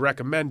 basically I would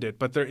recommend it,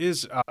 but there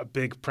is a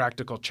big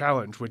practical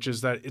challenge, which is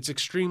that it's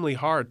extremely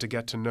hard to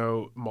get to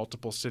know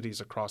multiple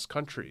cities across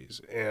countries.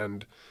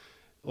 And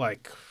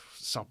like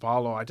Sao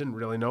Paulo, I didn't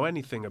really know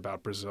anything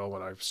about Brazil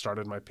when I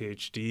started my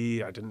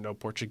PhD. I didn't know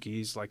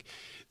Portuguese. Like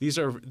these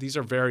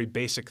are very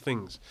basic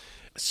things.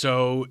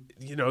 So,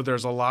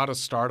 there's a lot of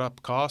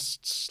startup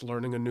costs,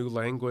 learning a new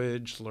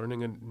language,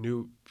 learning a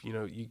new,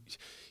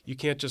 you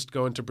can't just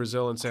go into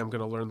Brazil and say, I'm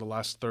going to learn the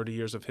last 30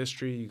 years of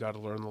history. You got to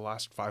learn the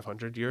last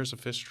 500 years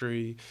of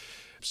history.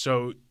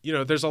 So,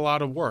 there's a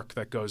lot of work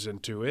that goes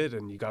into it,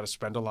 and you got to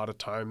spend a lot of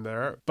time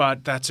there.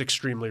 But that's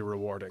extremely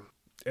rewarding.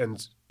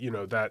 And,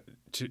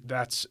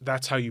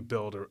 that's how you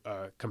build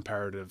a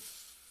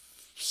comparative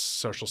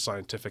social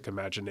scientific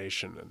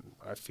imagination. And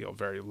I feel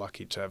very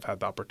lucky to have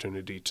had the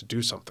opportunity to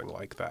do something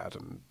like that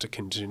and to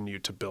continue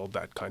to build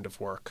that kind of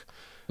work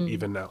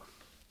even now.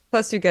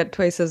 Plus, you get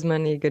twice as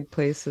many good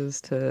places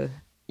to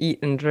eat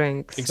and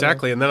drink. So.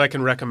 Exactly. And then I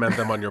can recommend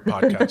them on your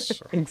podcast.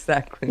 So.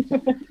 Exactly.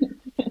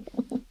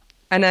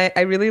 And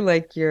I really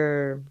like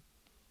the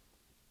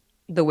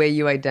way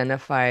you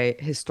identify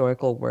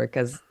historical work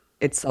as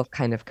itself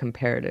kind of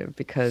comparative,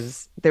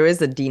 because there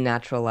is a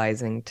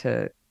denaturalizing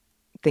to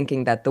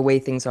thinking that the way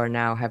things are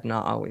now have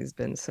not always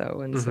been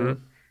so. And so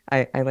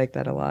I like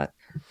that a lot.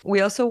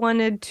 We also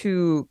wanted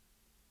to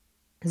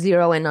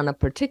zero in on a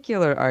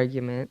particular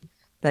argument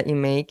that you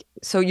make.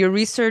 So your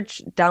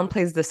research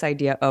downplays this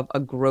idea of a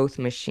growth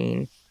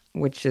machine,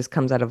 which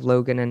comes out of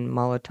Logan and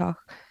Molotov,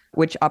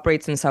 which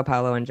operates in Sao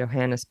Paulo and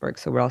Johannesburg.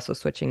 So we're also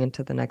switching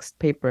into the next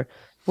paper.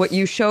 What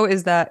you show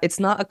is that it's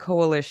not a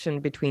coalition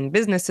between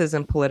businesses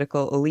and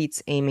political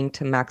elites aiming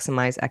to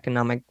maximize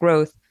economic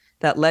growth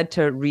that led to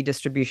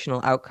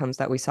redistributional outcomes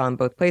that we saw in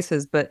both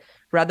places, but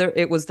rather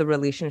it was the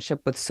relationship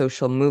with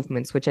social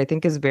movements, which I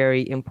think is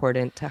very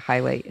important to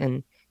highlight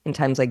in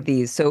times like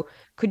these. So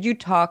could you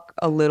talk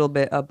a little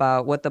bit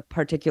about what the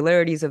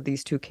particularities of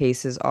these two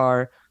cases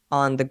are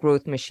on the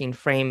growth machine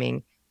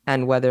framing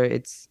and whether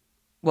it's,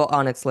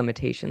 on its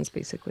limitations,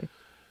 basically?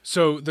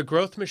 So the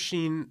growth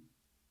machine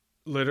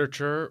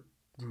literature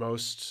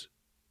most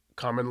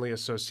commonly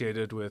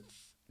associated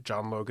with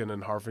John Logan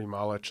and Harvey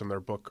Malich and their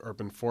book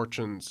Urban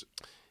Fortunes,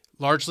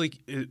 largely,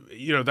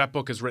 that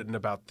book is written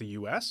about the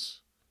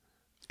U.S.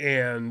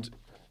 And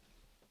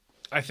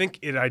I think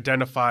it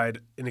identified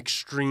an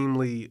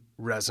extremely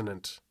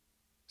resonant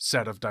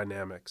set of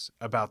dynamics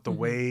about the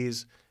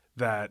ways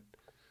that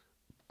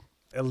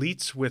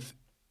elites with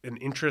an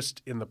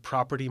interest in the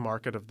property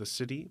market of the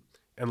city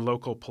and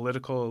local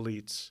political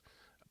elites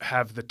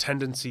have the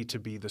tendency to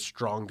be the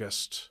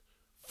strongest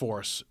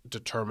force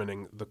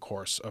determining the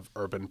course of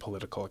urban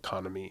political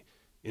economy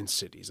in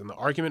cities. And the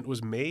argument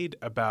was made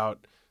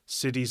about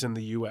cities in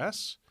the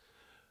U.S.,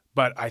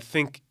 but I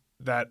think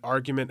that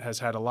argument has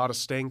had a lot of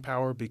staying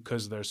power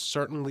because there's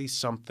certainly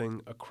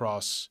something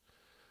across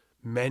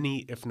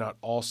many, if not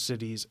all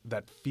cities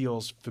that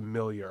feels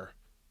familiar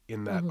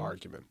in that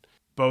argument.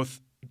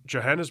 Both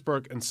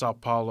Johannesburg and Sao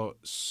Paulo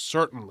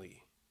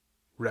certainly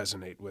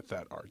resonate with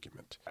that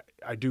argument.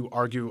 I do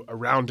argue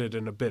around it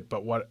in a bit,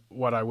 but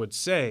what I would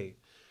say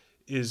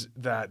is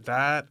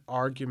that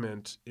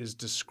argument is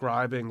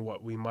describing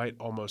what we might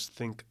almost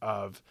think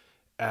of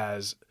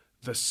as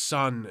the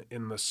sun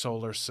in the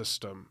solar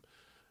system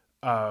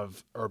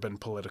of urban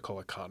political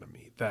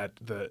economy, that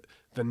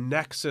the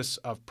nexus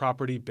of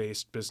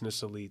property-based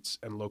business elites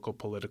and local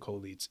political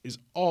elites is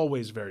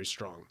always very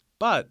strong.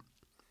 But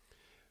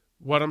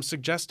what I'm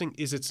suggesting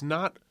is it's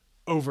not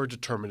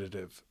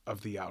over-determinative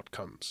of the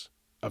outcomes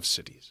of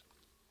cities.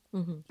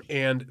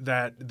 And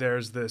that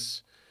there's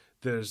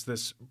there's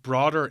this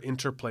broader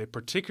interplay,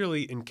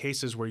 particularly in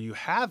cases where you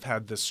have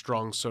had this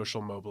strong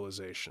social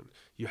mobilization.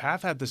 You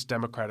have had this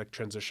democratic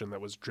transition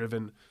that was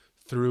driven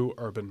through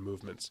urban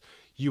movements.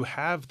 You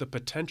have the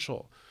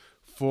potential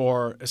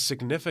for a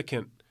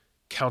significant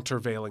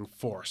countervailing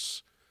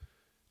force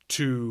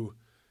to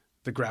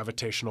the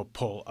gravitational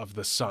pull of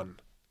the sun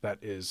that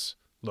is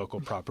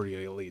local property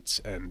elites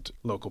and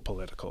local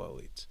political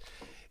elites.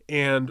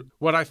 And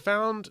what I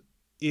found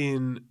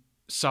in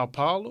Sao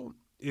Paulo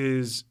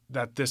is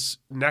that this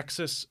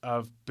nexus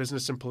of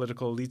business and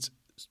political elites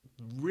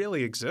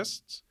really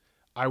exists.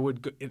 I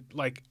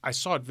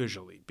saw it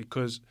visually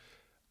because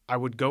I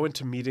would go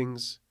into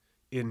meetings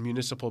in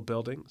municipal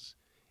buildings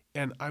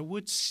and I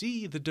would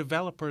see the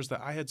developers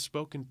that I had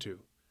spoken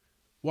to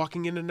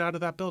walking in and out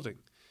of that building.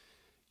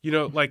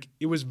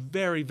 It was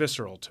very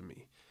visceral to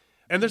me.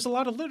 And there's a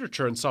lot of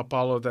literature in Sao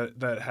Paulo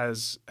that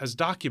has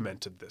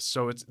documented this.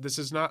 So this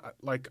is not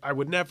like I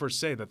would never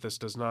say that this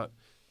does not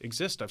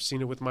exist. I've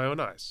seen it with my own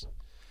eyes.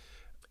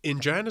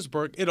 In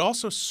Johannesburg, it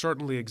also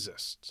certainly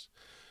exists.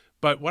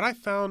 But what I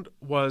found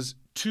was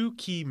two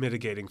key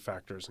mitigating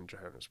factors in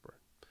Johannesburg.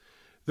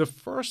 The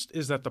first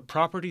is that the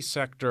property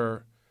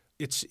sector,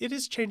 it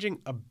is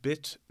changing a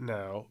bit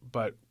now,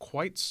 but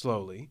quite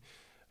slowly,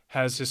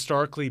 has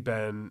historically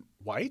been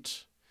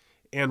white.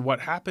 And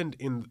what happened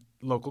in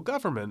local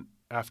government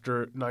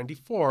after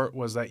 94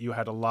 was that you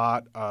had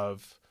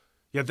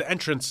the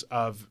entrance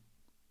of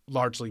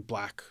largely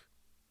black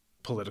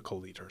political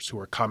leaders who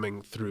were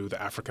coming through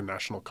the African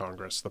National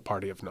Congress, the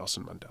party of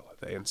Nelson Mandela,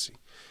 the ANC.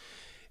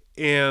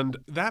 And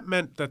that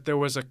meant that there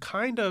was a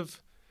kind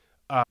of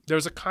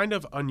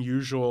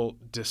unusual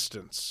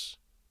distance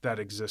that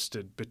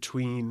existed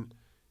between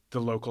the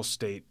local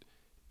state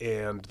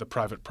and the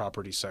private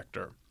property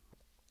sector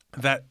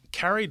that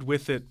carried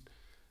with it,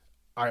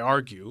 I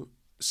argue,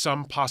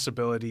 some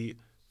possibility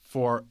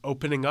for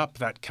opening up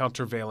that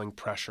countervailing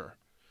pressure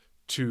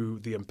to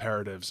the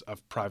imperatives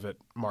of private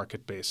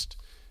market-based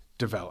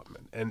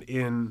development. And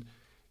in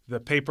the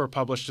paper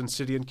published in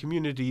City and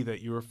Community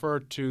that you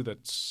referred to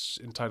that's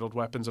entitled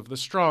Weapons of the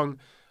Strong,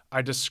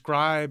 I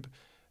describe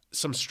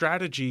some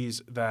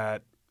strategies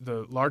that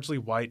the largely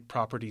white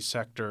property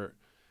sector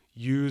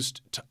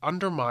used to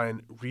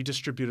undermine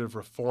redistributive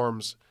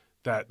reforms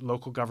that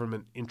local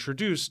government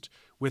introduced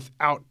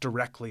without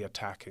directly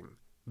attacking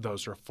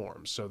those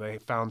reforms. So they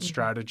found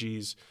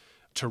strategies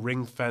to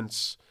ring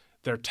fence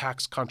their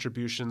tax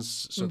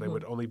contributions so they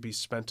would only be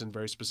spent in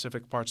very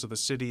specific parts of the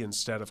city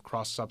instead of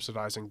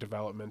cross-subsidizing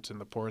development in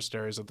the poorest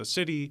areas of the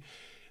city.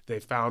 They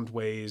found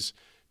ways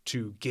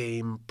to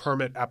game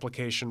permit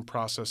application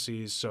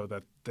processes so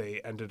that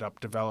they ended up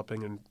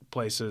developing in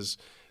places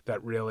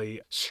that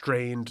really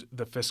strained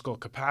the fiscal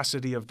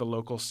capacity of the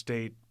local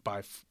state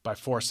by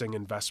forcing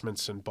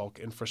investments in bulk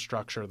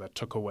infrastructure that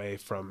took away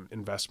from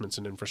investments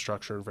in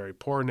infrastructure in very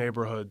poor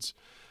neighborhoods.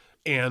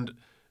 And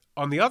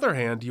on the other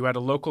hand, you had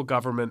a local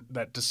government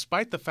that,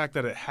 despite the fact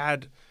that it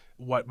had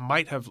what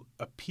might have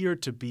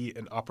appeared to be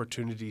an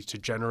opportunity to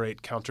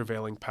generate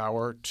countervailing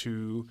power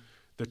to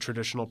the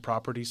traditional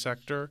property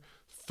sector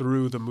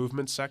through the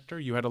movement sector,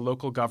 you had a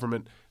local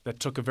government that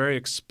took a very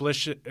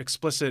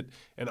explicit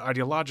and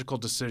ideological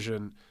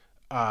decision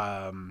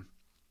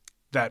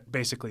that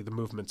basically the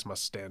movements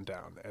must stand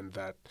down and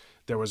that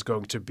there was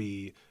going to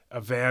be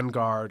a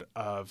vanguard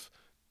of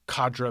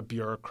cadre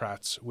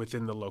bureaucrats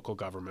within the local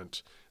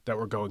government that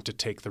were going to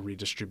take the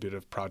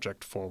redistributive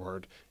project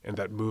forward and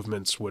that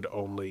movements would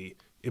only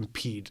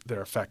impede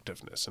their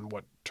effectiveness. And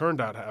what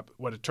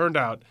it turned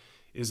out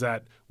is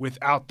that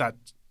without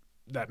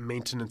that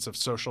maintenance of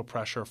social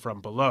pressure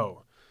from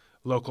below,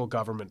 local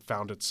government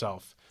found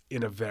itself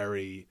in a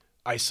very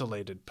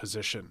isolated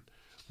position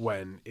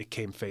when it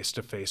came face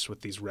to face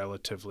with these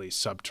relatively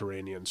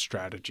subterranean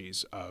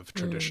strategies of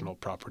traditional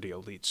property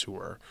elites who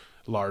were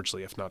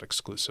largely, if not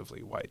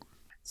exclusively, white.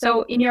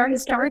 So in your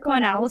historical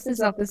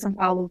analysis of the São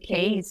Paulo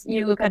case,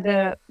 you look at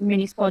the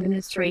municipal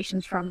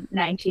administrations from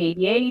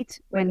 1988,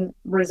 when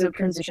Brazil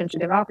transitioned to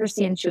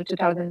democracy, until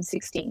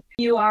 2016.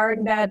 You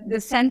argue that the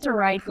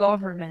center-right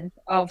government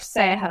of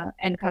Serra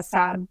and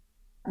Kassab,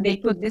 they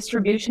put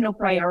distributional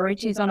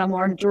priorities on a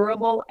more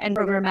durable and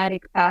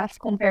programmatic path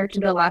compared to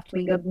the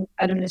left-wing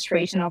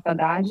administration of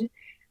Haddad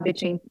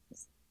between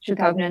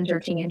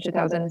 2013 and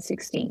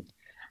 2016.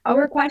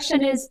 Our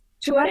question is,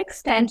 to what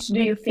extent do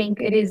you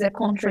think it is a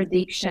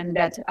contradiction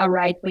that a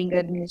right-wing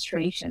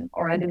administration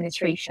or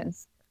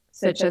administrations,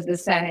 such as the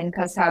Serra and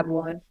Kassab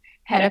one,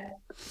 had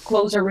a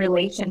closer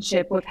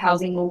relationship with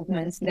housing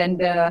movements than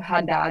the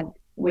Haddad,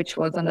 which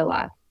was on the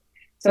left?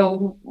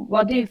 So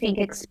what do you think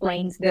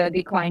explains the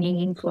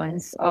declining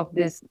influence of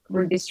this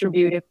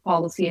redistributive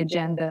policy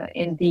agenda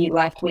in the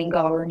left-wing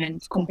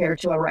government compared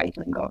to a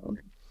right-wing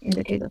government in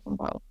the case of São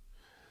Paulo?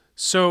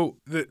 So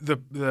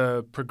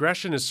the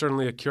progression is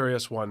certainly a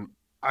curious one.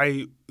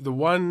 The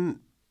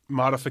one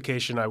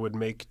modification I would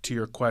make to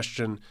your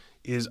question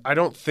is I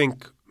don't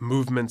think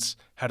movements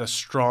had a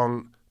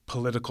strong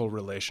political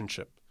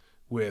relationship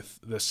with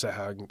the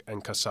Serra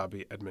and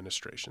Kasabi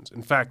administrations.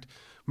 In fact,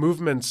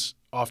 movements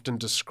often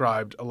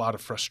described a lot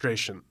of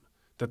frustration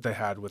that they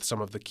had with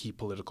some of the key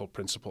political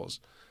principles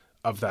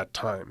of that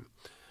time.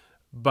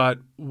 But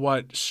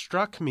what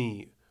struck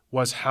me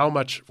was how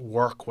much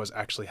work was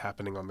actually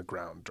happening on the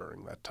ground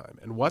during that time.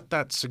 And what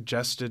that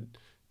suggested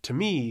to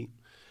me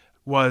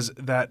was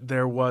that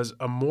there was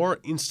a more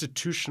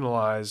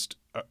institutionalized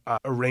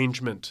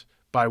arrangement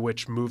by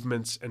which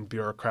movements and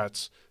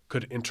bureaucrats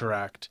could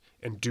interact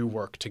and do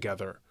work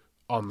together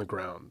on the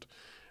ground.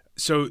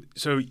 So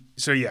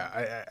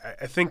yeah,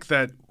 I think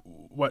that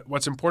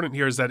what's important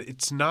here is that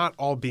it's not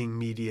all being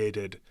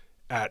mediated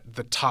at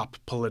the top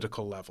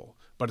political level,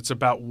 but it's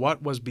about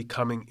what was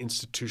becoming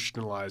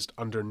institutionalized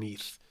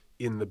underneath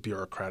in the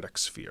bureaucratic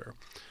sphere.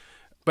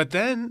 But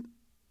then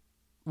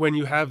when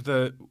you have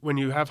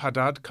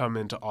Haddad come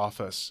into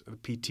office, the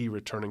PT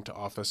returning to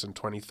office in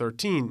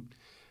 2013,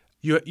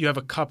 you have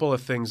a couple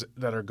of things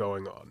that are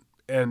going on.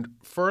 And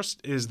first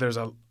is there's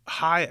a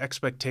high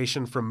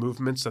expectation from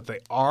movements that they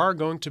are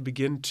going to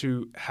begin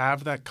to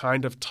have that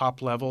kind of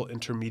top-level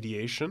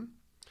intermediation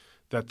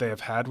that they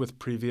have had with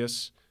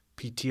previous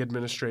PT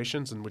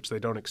administrations, in which they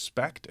don't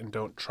expect and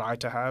don't try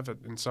to have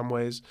in some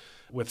ways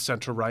with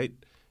center-right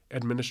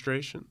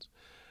administrations.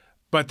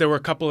 But there were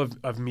a couple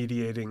of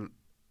mediating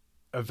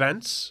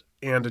events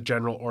and a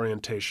general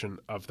orientation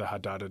of the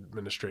Haddad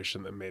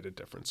administration that made a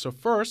difference. So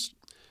first,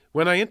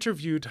 when I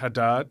interviewed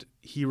Haddad,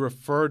 he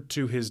referred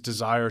to his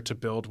desire to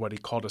build what he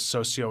called a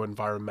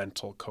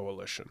socio-environmental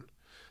coalition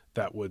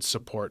that would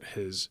support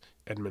his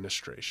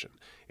administration.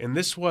 And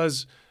this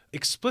was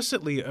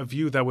explicitly a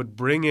view that would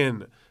bring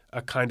in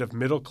a kind of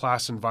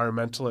middle-class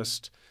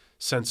environmentalist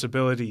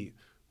sensibility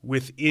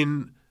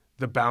within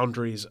the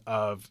boundaries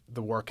of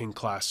the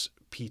working-class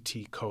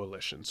PT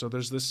coalition. So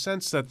there's this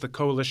sense that the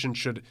coalition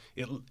should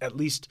at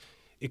least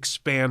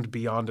expand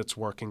beyond its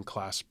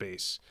working-class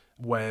base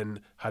when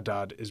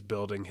Haddad is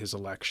building his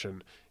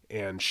election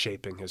and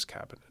shaping his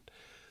cabinet.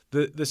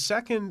 The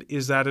second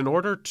is that in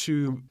order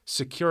to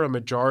secure a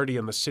majority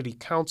in the city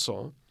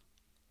council,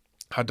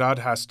 Haddad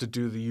has to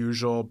do the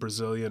usual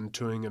Brazilian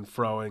toing and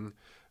froing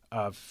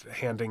of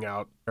handing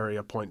out area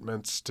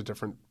appointments to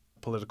different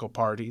political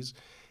parties.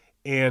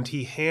 And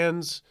he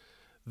hands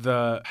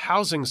the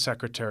housing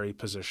secretary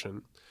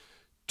position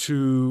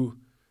to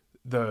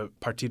the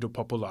Partido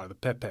Popular, the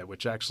PP,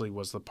 which actually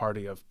was the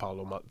party of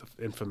the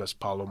infamous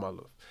Paulo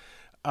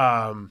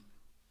Maluf,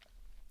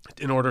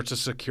 in order to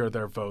secure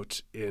their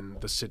vote in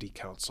the city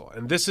council.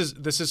 And this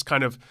is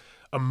kind of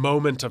a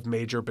moment of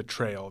major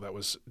betrayal that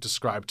was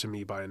described to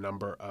me by a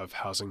number of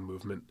housing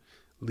movement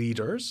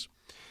leaders.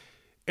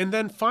 And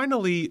then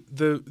finally,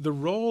 the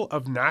role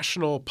of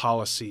national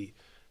policy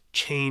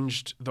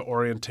changed the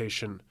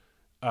orientation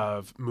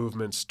of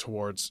movements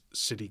towards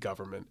city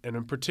government, and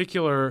in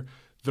particular,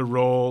 the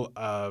role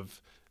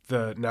of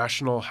the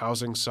National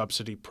Housing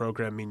Subsidy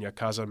Program, Minha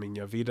Casa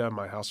Minha Vida,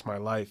 My House, My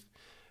Life,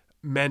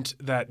 meant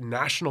that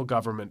national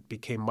government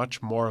became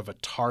much more of a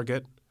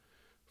target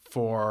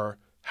for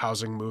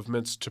housing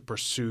movements to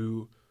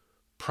pursue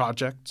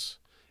projects.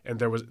 And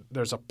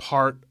there's a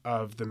part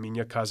of the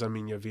Minha Casa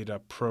Minha Vida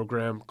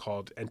program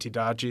called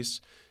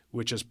Entidades,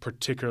 which is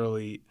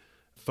particularly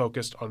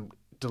focused on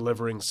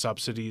delivering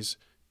subsidies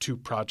to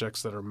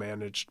projects that are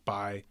managed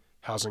by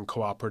housing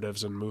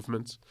cooperatives and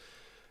movements.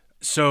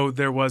 So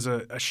there was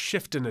a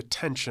shift in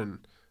attention,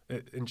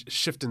 a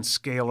shift in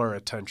scalar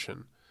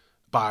attention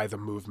by the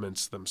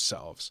movements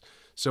themselves.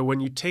 So when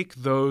you take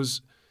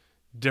those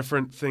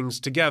different things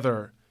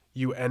together,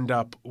 you end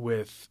up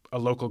with a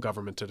local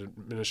government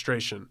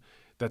administration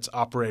that's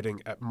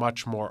operating at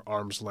much more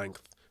arm's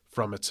length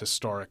from its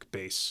historic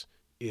base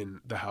in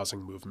the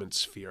housing movement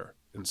sphere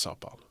in Sao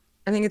Paulo.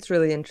 I think it's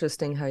really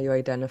interesting how you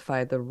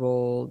identify the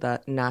role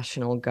that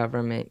national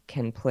government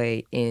can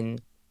play in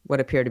what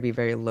appear to be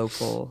very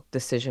local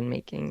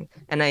decision-making.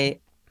 And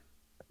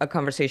a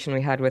conversation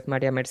we had with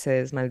Maria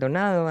Mercedes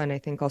Maldonado, and I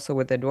think also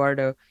with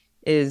Eduardo,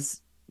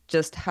 is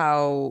just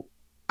how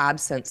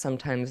absent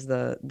sometimes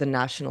the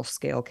national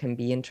scale can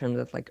be in terms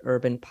of like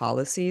urban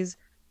policies,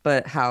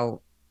 but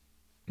how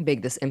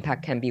big this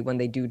impact can be when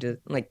they do,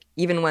 like,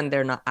 even when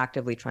they're not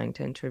actively trying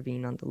to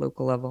intervene on the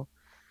local level.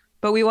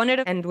 But we wanted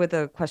to end with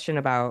a question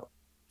about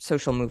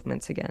social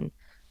movements again.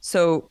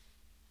 So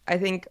I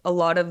think a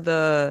lot of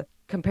the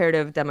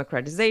comparative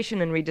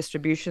democratization and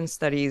redistribution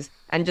studies,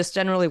 and just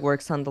generally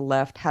works on the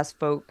left, have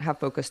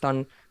focused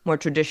on more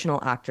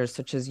traditional actors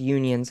such as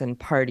unions and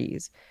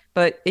parties.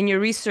 But in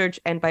your research,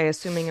 and by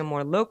assuming a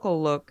more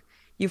local look,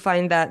 you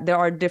find that there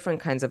are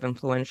different kinds of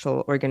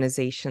influential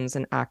organizations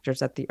and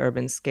actors at the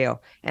urban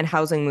scale, and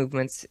housing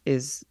movements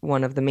is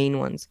one of the main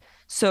ones.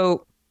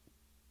 So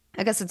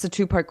I guess it's a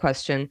two-part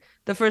question.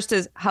 The first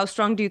is, how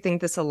strong do you think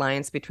this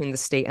alliance between the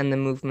state and the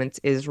movements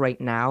is right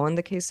now in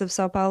the case of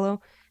Sao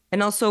Paulo?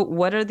 And also,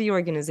 what are the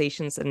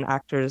organizations and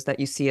actors that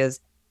you see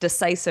as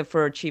decisive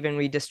for achieving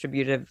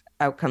redistributive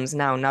outcomes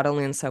now, not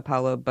only in Sao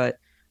Paulo, but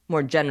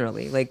more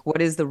generally? Like,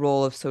 what is the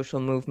role of social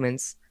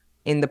movements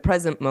in the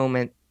present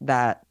moment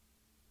that,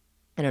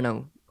 I don't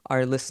know,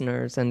 our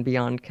listeners and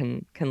beyond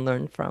can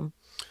learn from?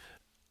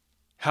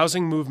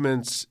 Housing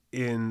movements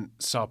in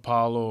Sao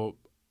Paulo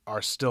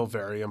are still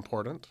very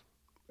important.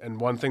 And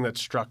one thing that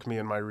struck me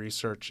in my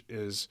research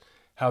is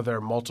how there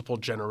are multiple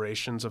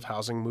generations of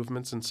housing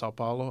movements in Sao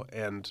Paulo,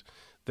 and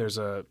there's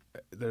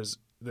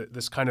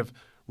this kind of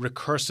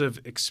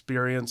recursive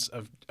experience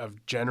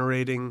of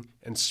generating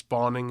and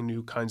spawning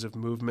new kinds of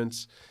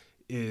movements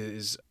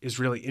is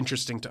really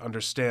interesting to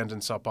understand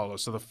in Sao Paulo.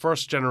 So the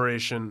first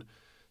generation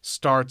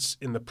starts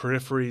in the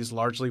peripheries,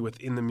 largely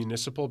within the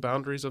municipal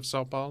boundaries of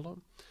Sao Paulo.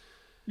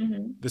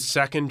 Mm-hmm. The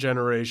second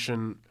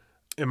generation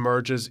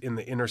emerges in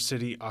the inner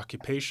city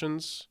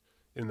occupations,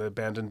 in the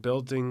abandoned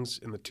buildings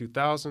in the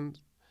 2000s.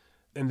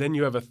 And then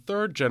you have a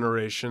third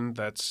generation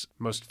that's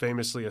most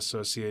famously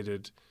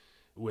associated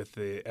with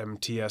the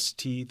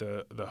MTST,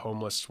 the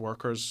homeless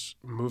workers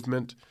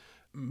movement.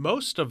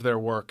 Most of their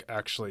work,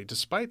 actually,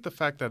 despite the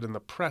fact that in the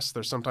press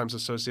they're sometimes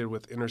associated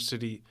with inner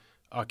city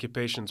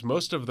occupations,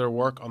 most of their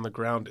work on the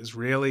ground is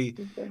really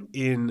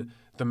in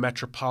the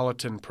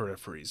metropolitan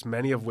peripheries,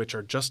 many of which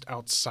are just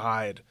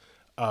outside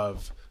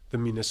of the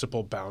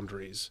municipal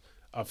boundaries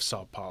of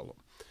Sao Paulo.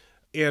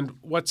 And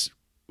what's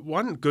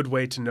one good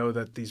way to know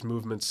that these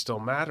movements still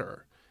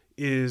matter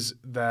is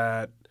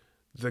that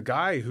the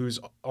guy who's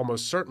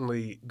almost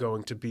certainly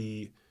going to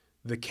be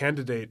the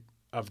candidate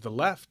of the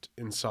left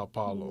in Sao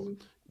Paulo,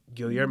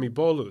 Guilherme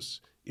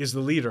Boulos, is the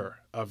leader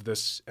of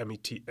this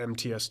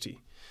MTST.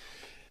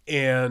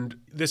 And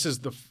this is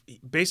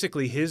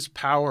basically his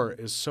power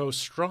is so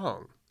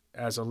strong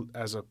as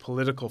a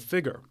political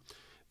figure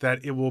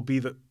that it will be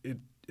it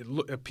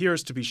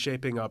appears to be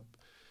shaping up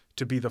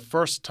to be the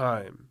first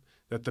time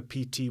that the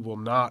PT will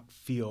not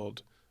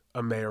field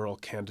a mayoral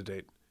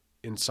candidate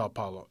in Sao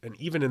Paulo. And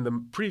even in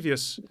the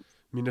previous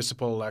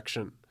municipal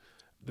election,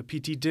 the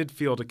PT did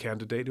field a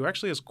candidate who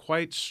actually has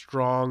quite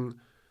strong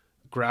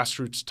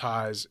grassroots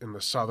ties in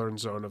the southern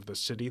zone of the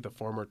city, the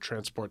former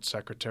transport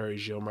secretary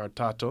Gilmar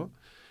Tato.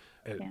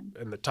 And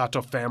the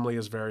Tato family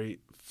is very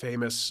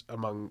famous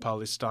among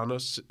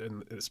Paulistanos,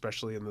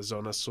 especially in the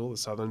Zona Sul, the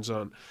southern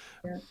zone.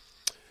 Yeah.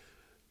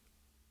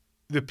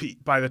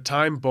 By the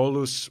time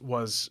Boulos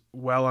was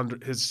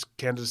his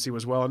candidacy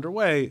was well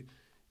underway,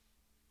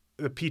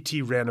 the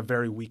PT ran a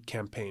very weak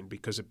campaign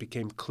because it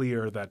became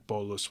clear that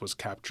Boulos was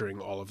capturing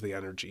all of the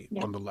energy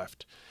on the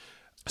left.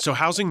 So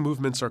housing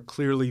movements are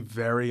clearly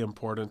very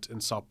important in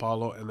Sao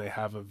Paulo, and they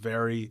have a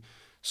very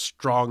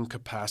strong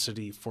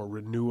capacity for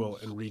renewal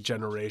and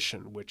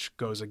regeneration, which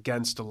goes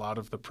against a lot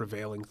of the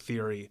prevailing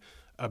theory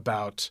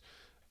about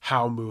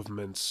how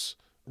movements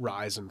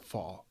rise and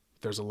fall.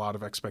 There's a lot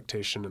of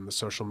expectation in the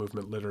social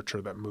movement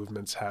literature that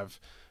movements have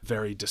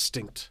very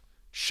distinct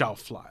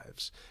shelf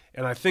lives.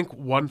 And I think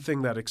one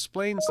thing that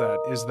explains that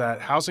is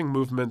that housing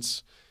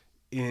movements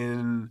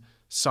in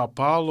Sao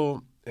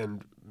Paulo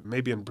and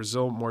maybe in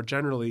Brazil more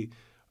generally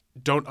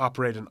don't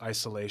operate in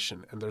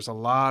isolation. And there's a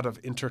lot of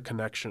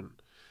interconnection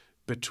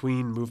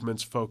between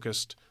movements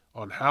focused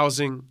on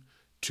housing,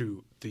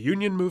 to the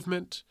union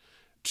movement,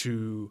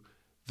 to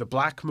the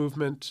Black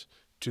movement,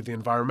 to the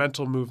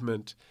environmental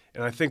movement.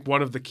 And I think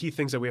one of the key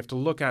things that we have to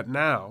look at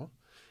now,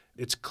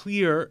 it's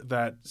clear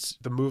that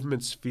the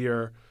movement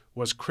sphere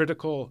was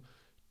critical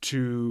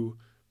to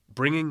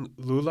bringing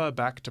Lula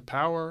back to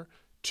power,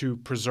 to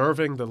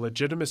preserving the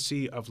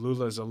legitimacy of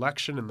Lula's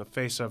election in the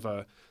face of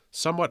a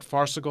somewhat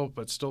farcical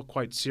but still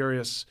quite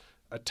serious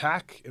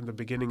attack in the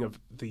beginning of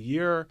the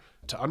year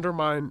to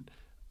undermine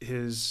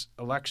his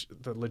election,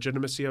 the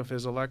legitimacy of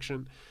his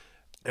election.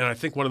 And I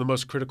think one of the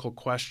most critical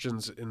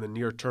questions in the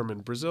near term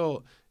in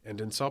Brazil and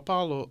in Sao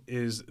Paulo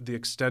is the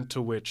extent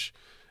to which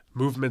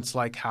movements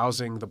like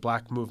housing, the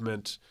Black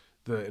movement,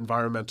 the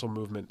environmental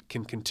movement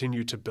can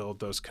continue to build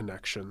those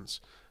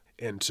connections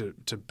and to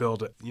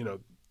build,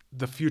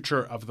 the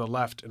future of the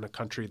left in a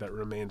country that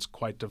remains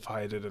quite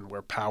divided and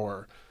where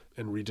power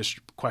and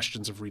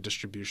questions of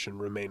redistribution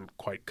remain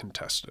quite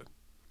contested.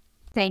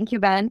 Thank you,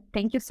 Ben.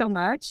 Thank you so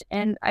much.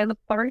 And I look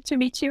forward to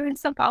meet you in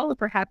São Paulo,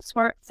 perhaps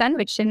for a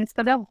sandwich in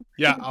Estadão.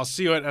 Yeah, I'll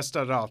see you at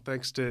Estadão.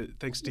 Thanks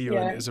to you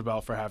and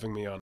Isabel for having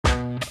me on.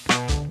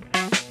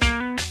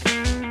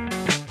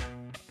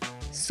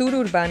 Sur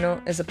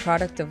Urbano is a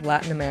product of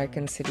Latin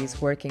American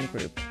Cities Working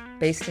Group,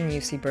 based in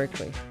UC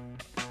Berkeley.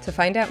 To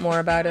find out more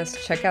about us,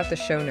 check out the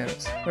show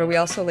notes, where we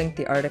also link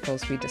the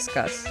articles we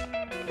discuss.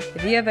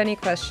 If you have any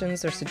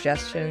questions or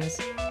suggestions,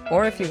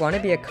 or if you want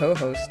to be a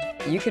co-host,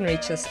 you can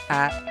reach us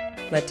at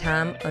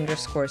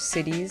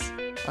latam_cities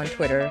on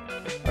Twitter,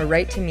 or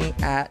write to me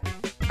at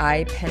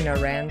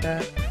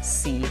ipenarandac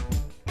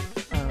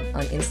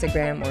on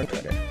Instagram or Twitter.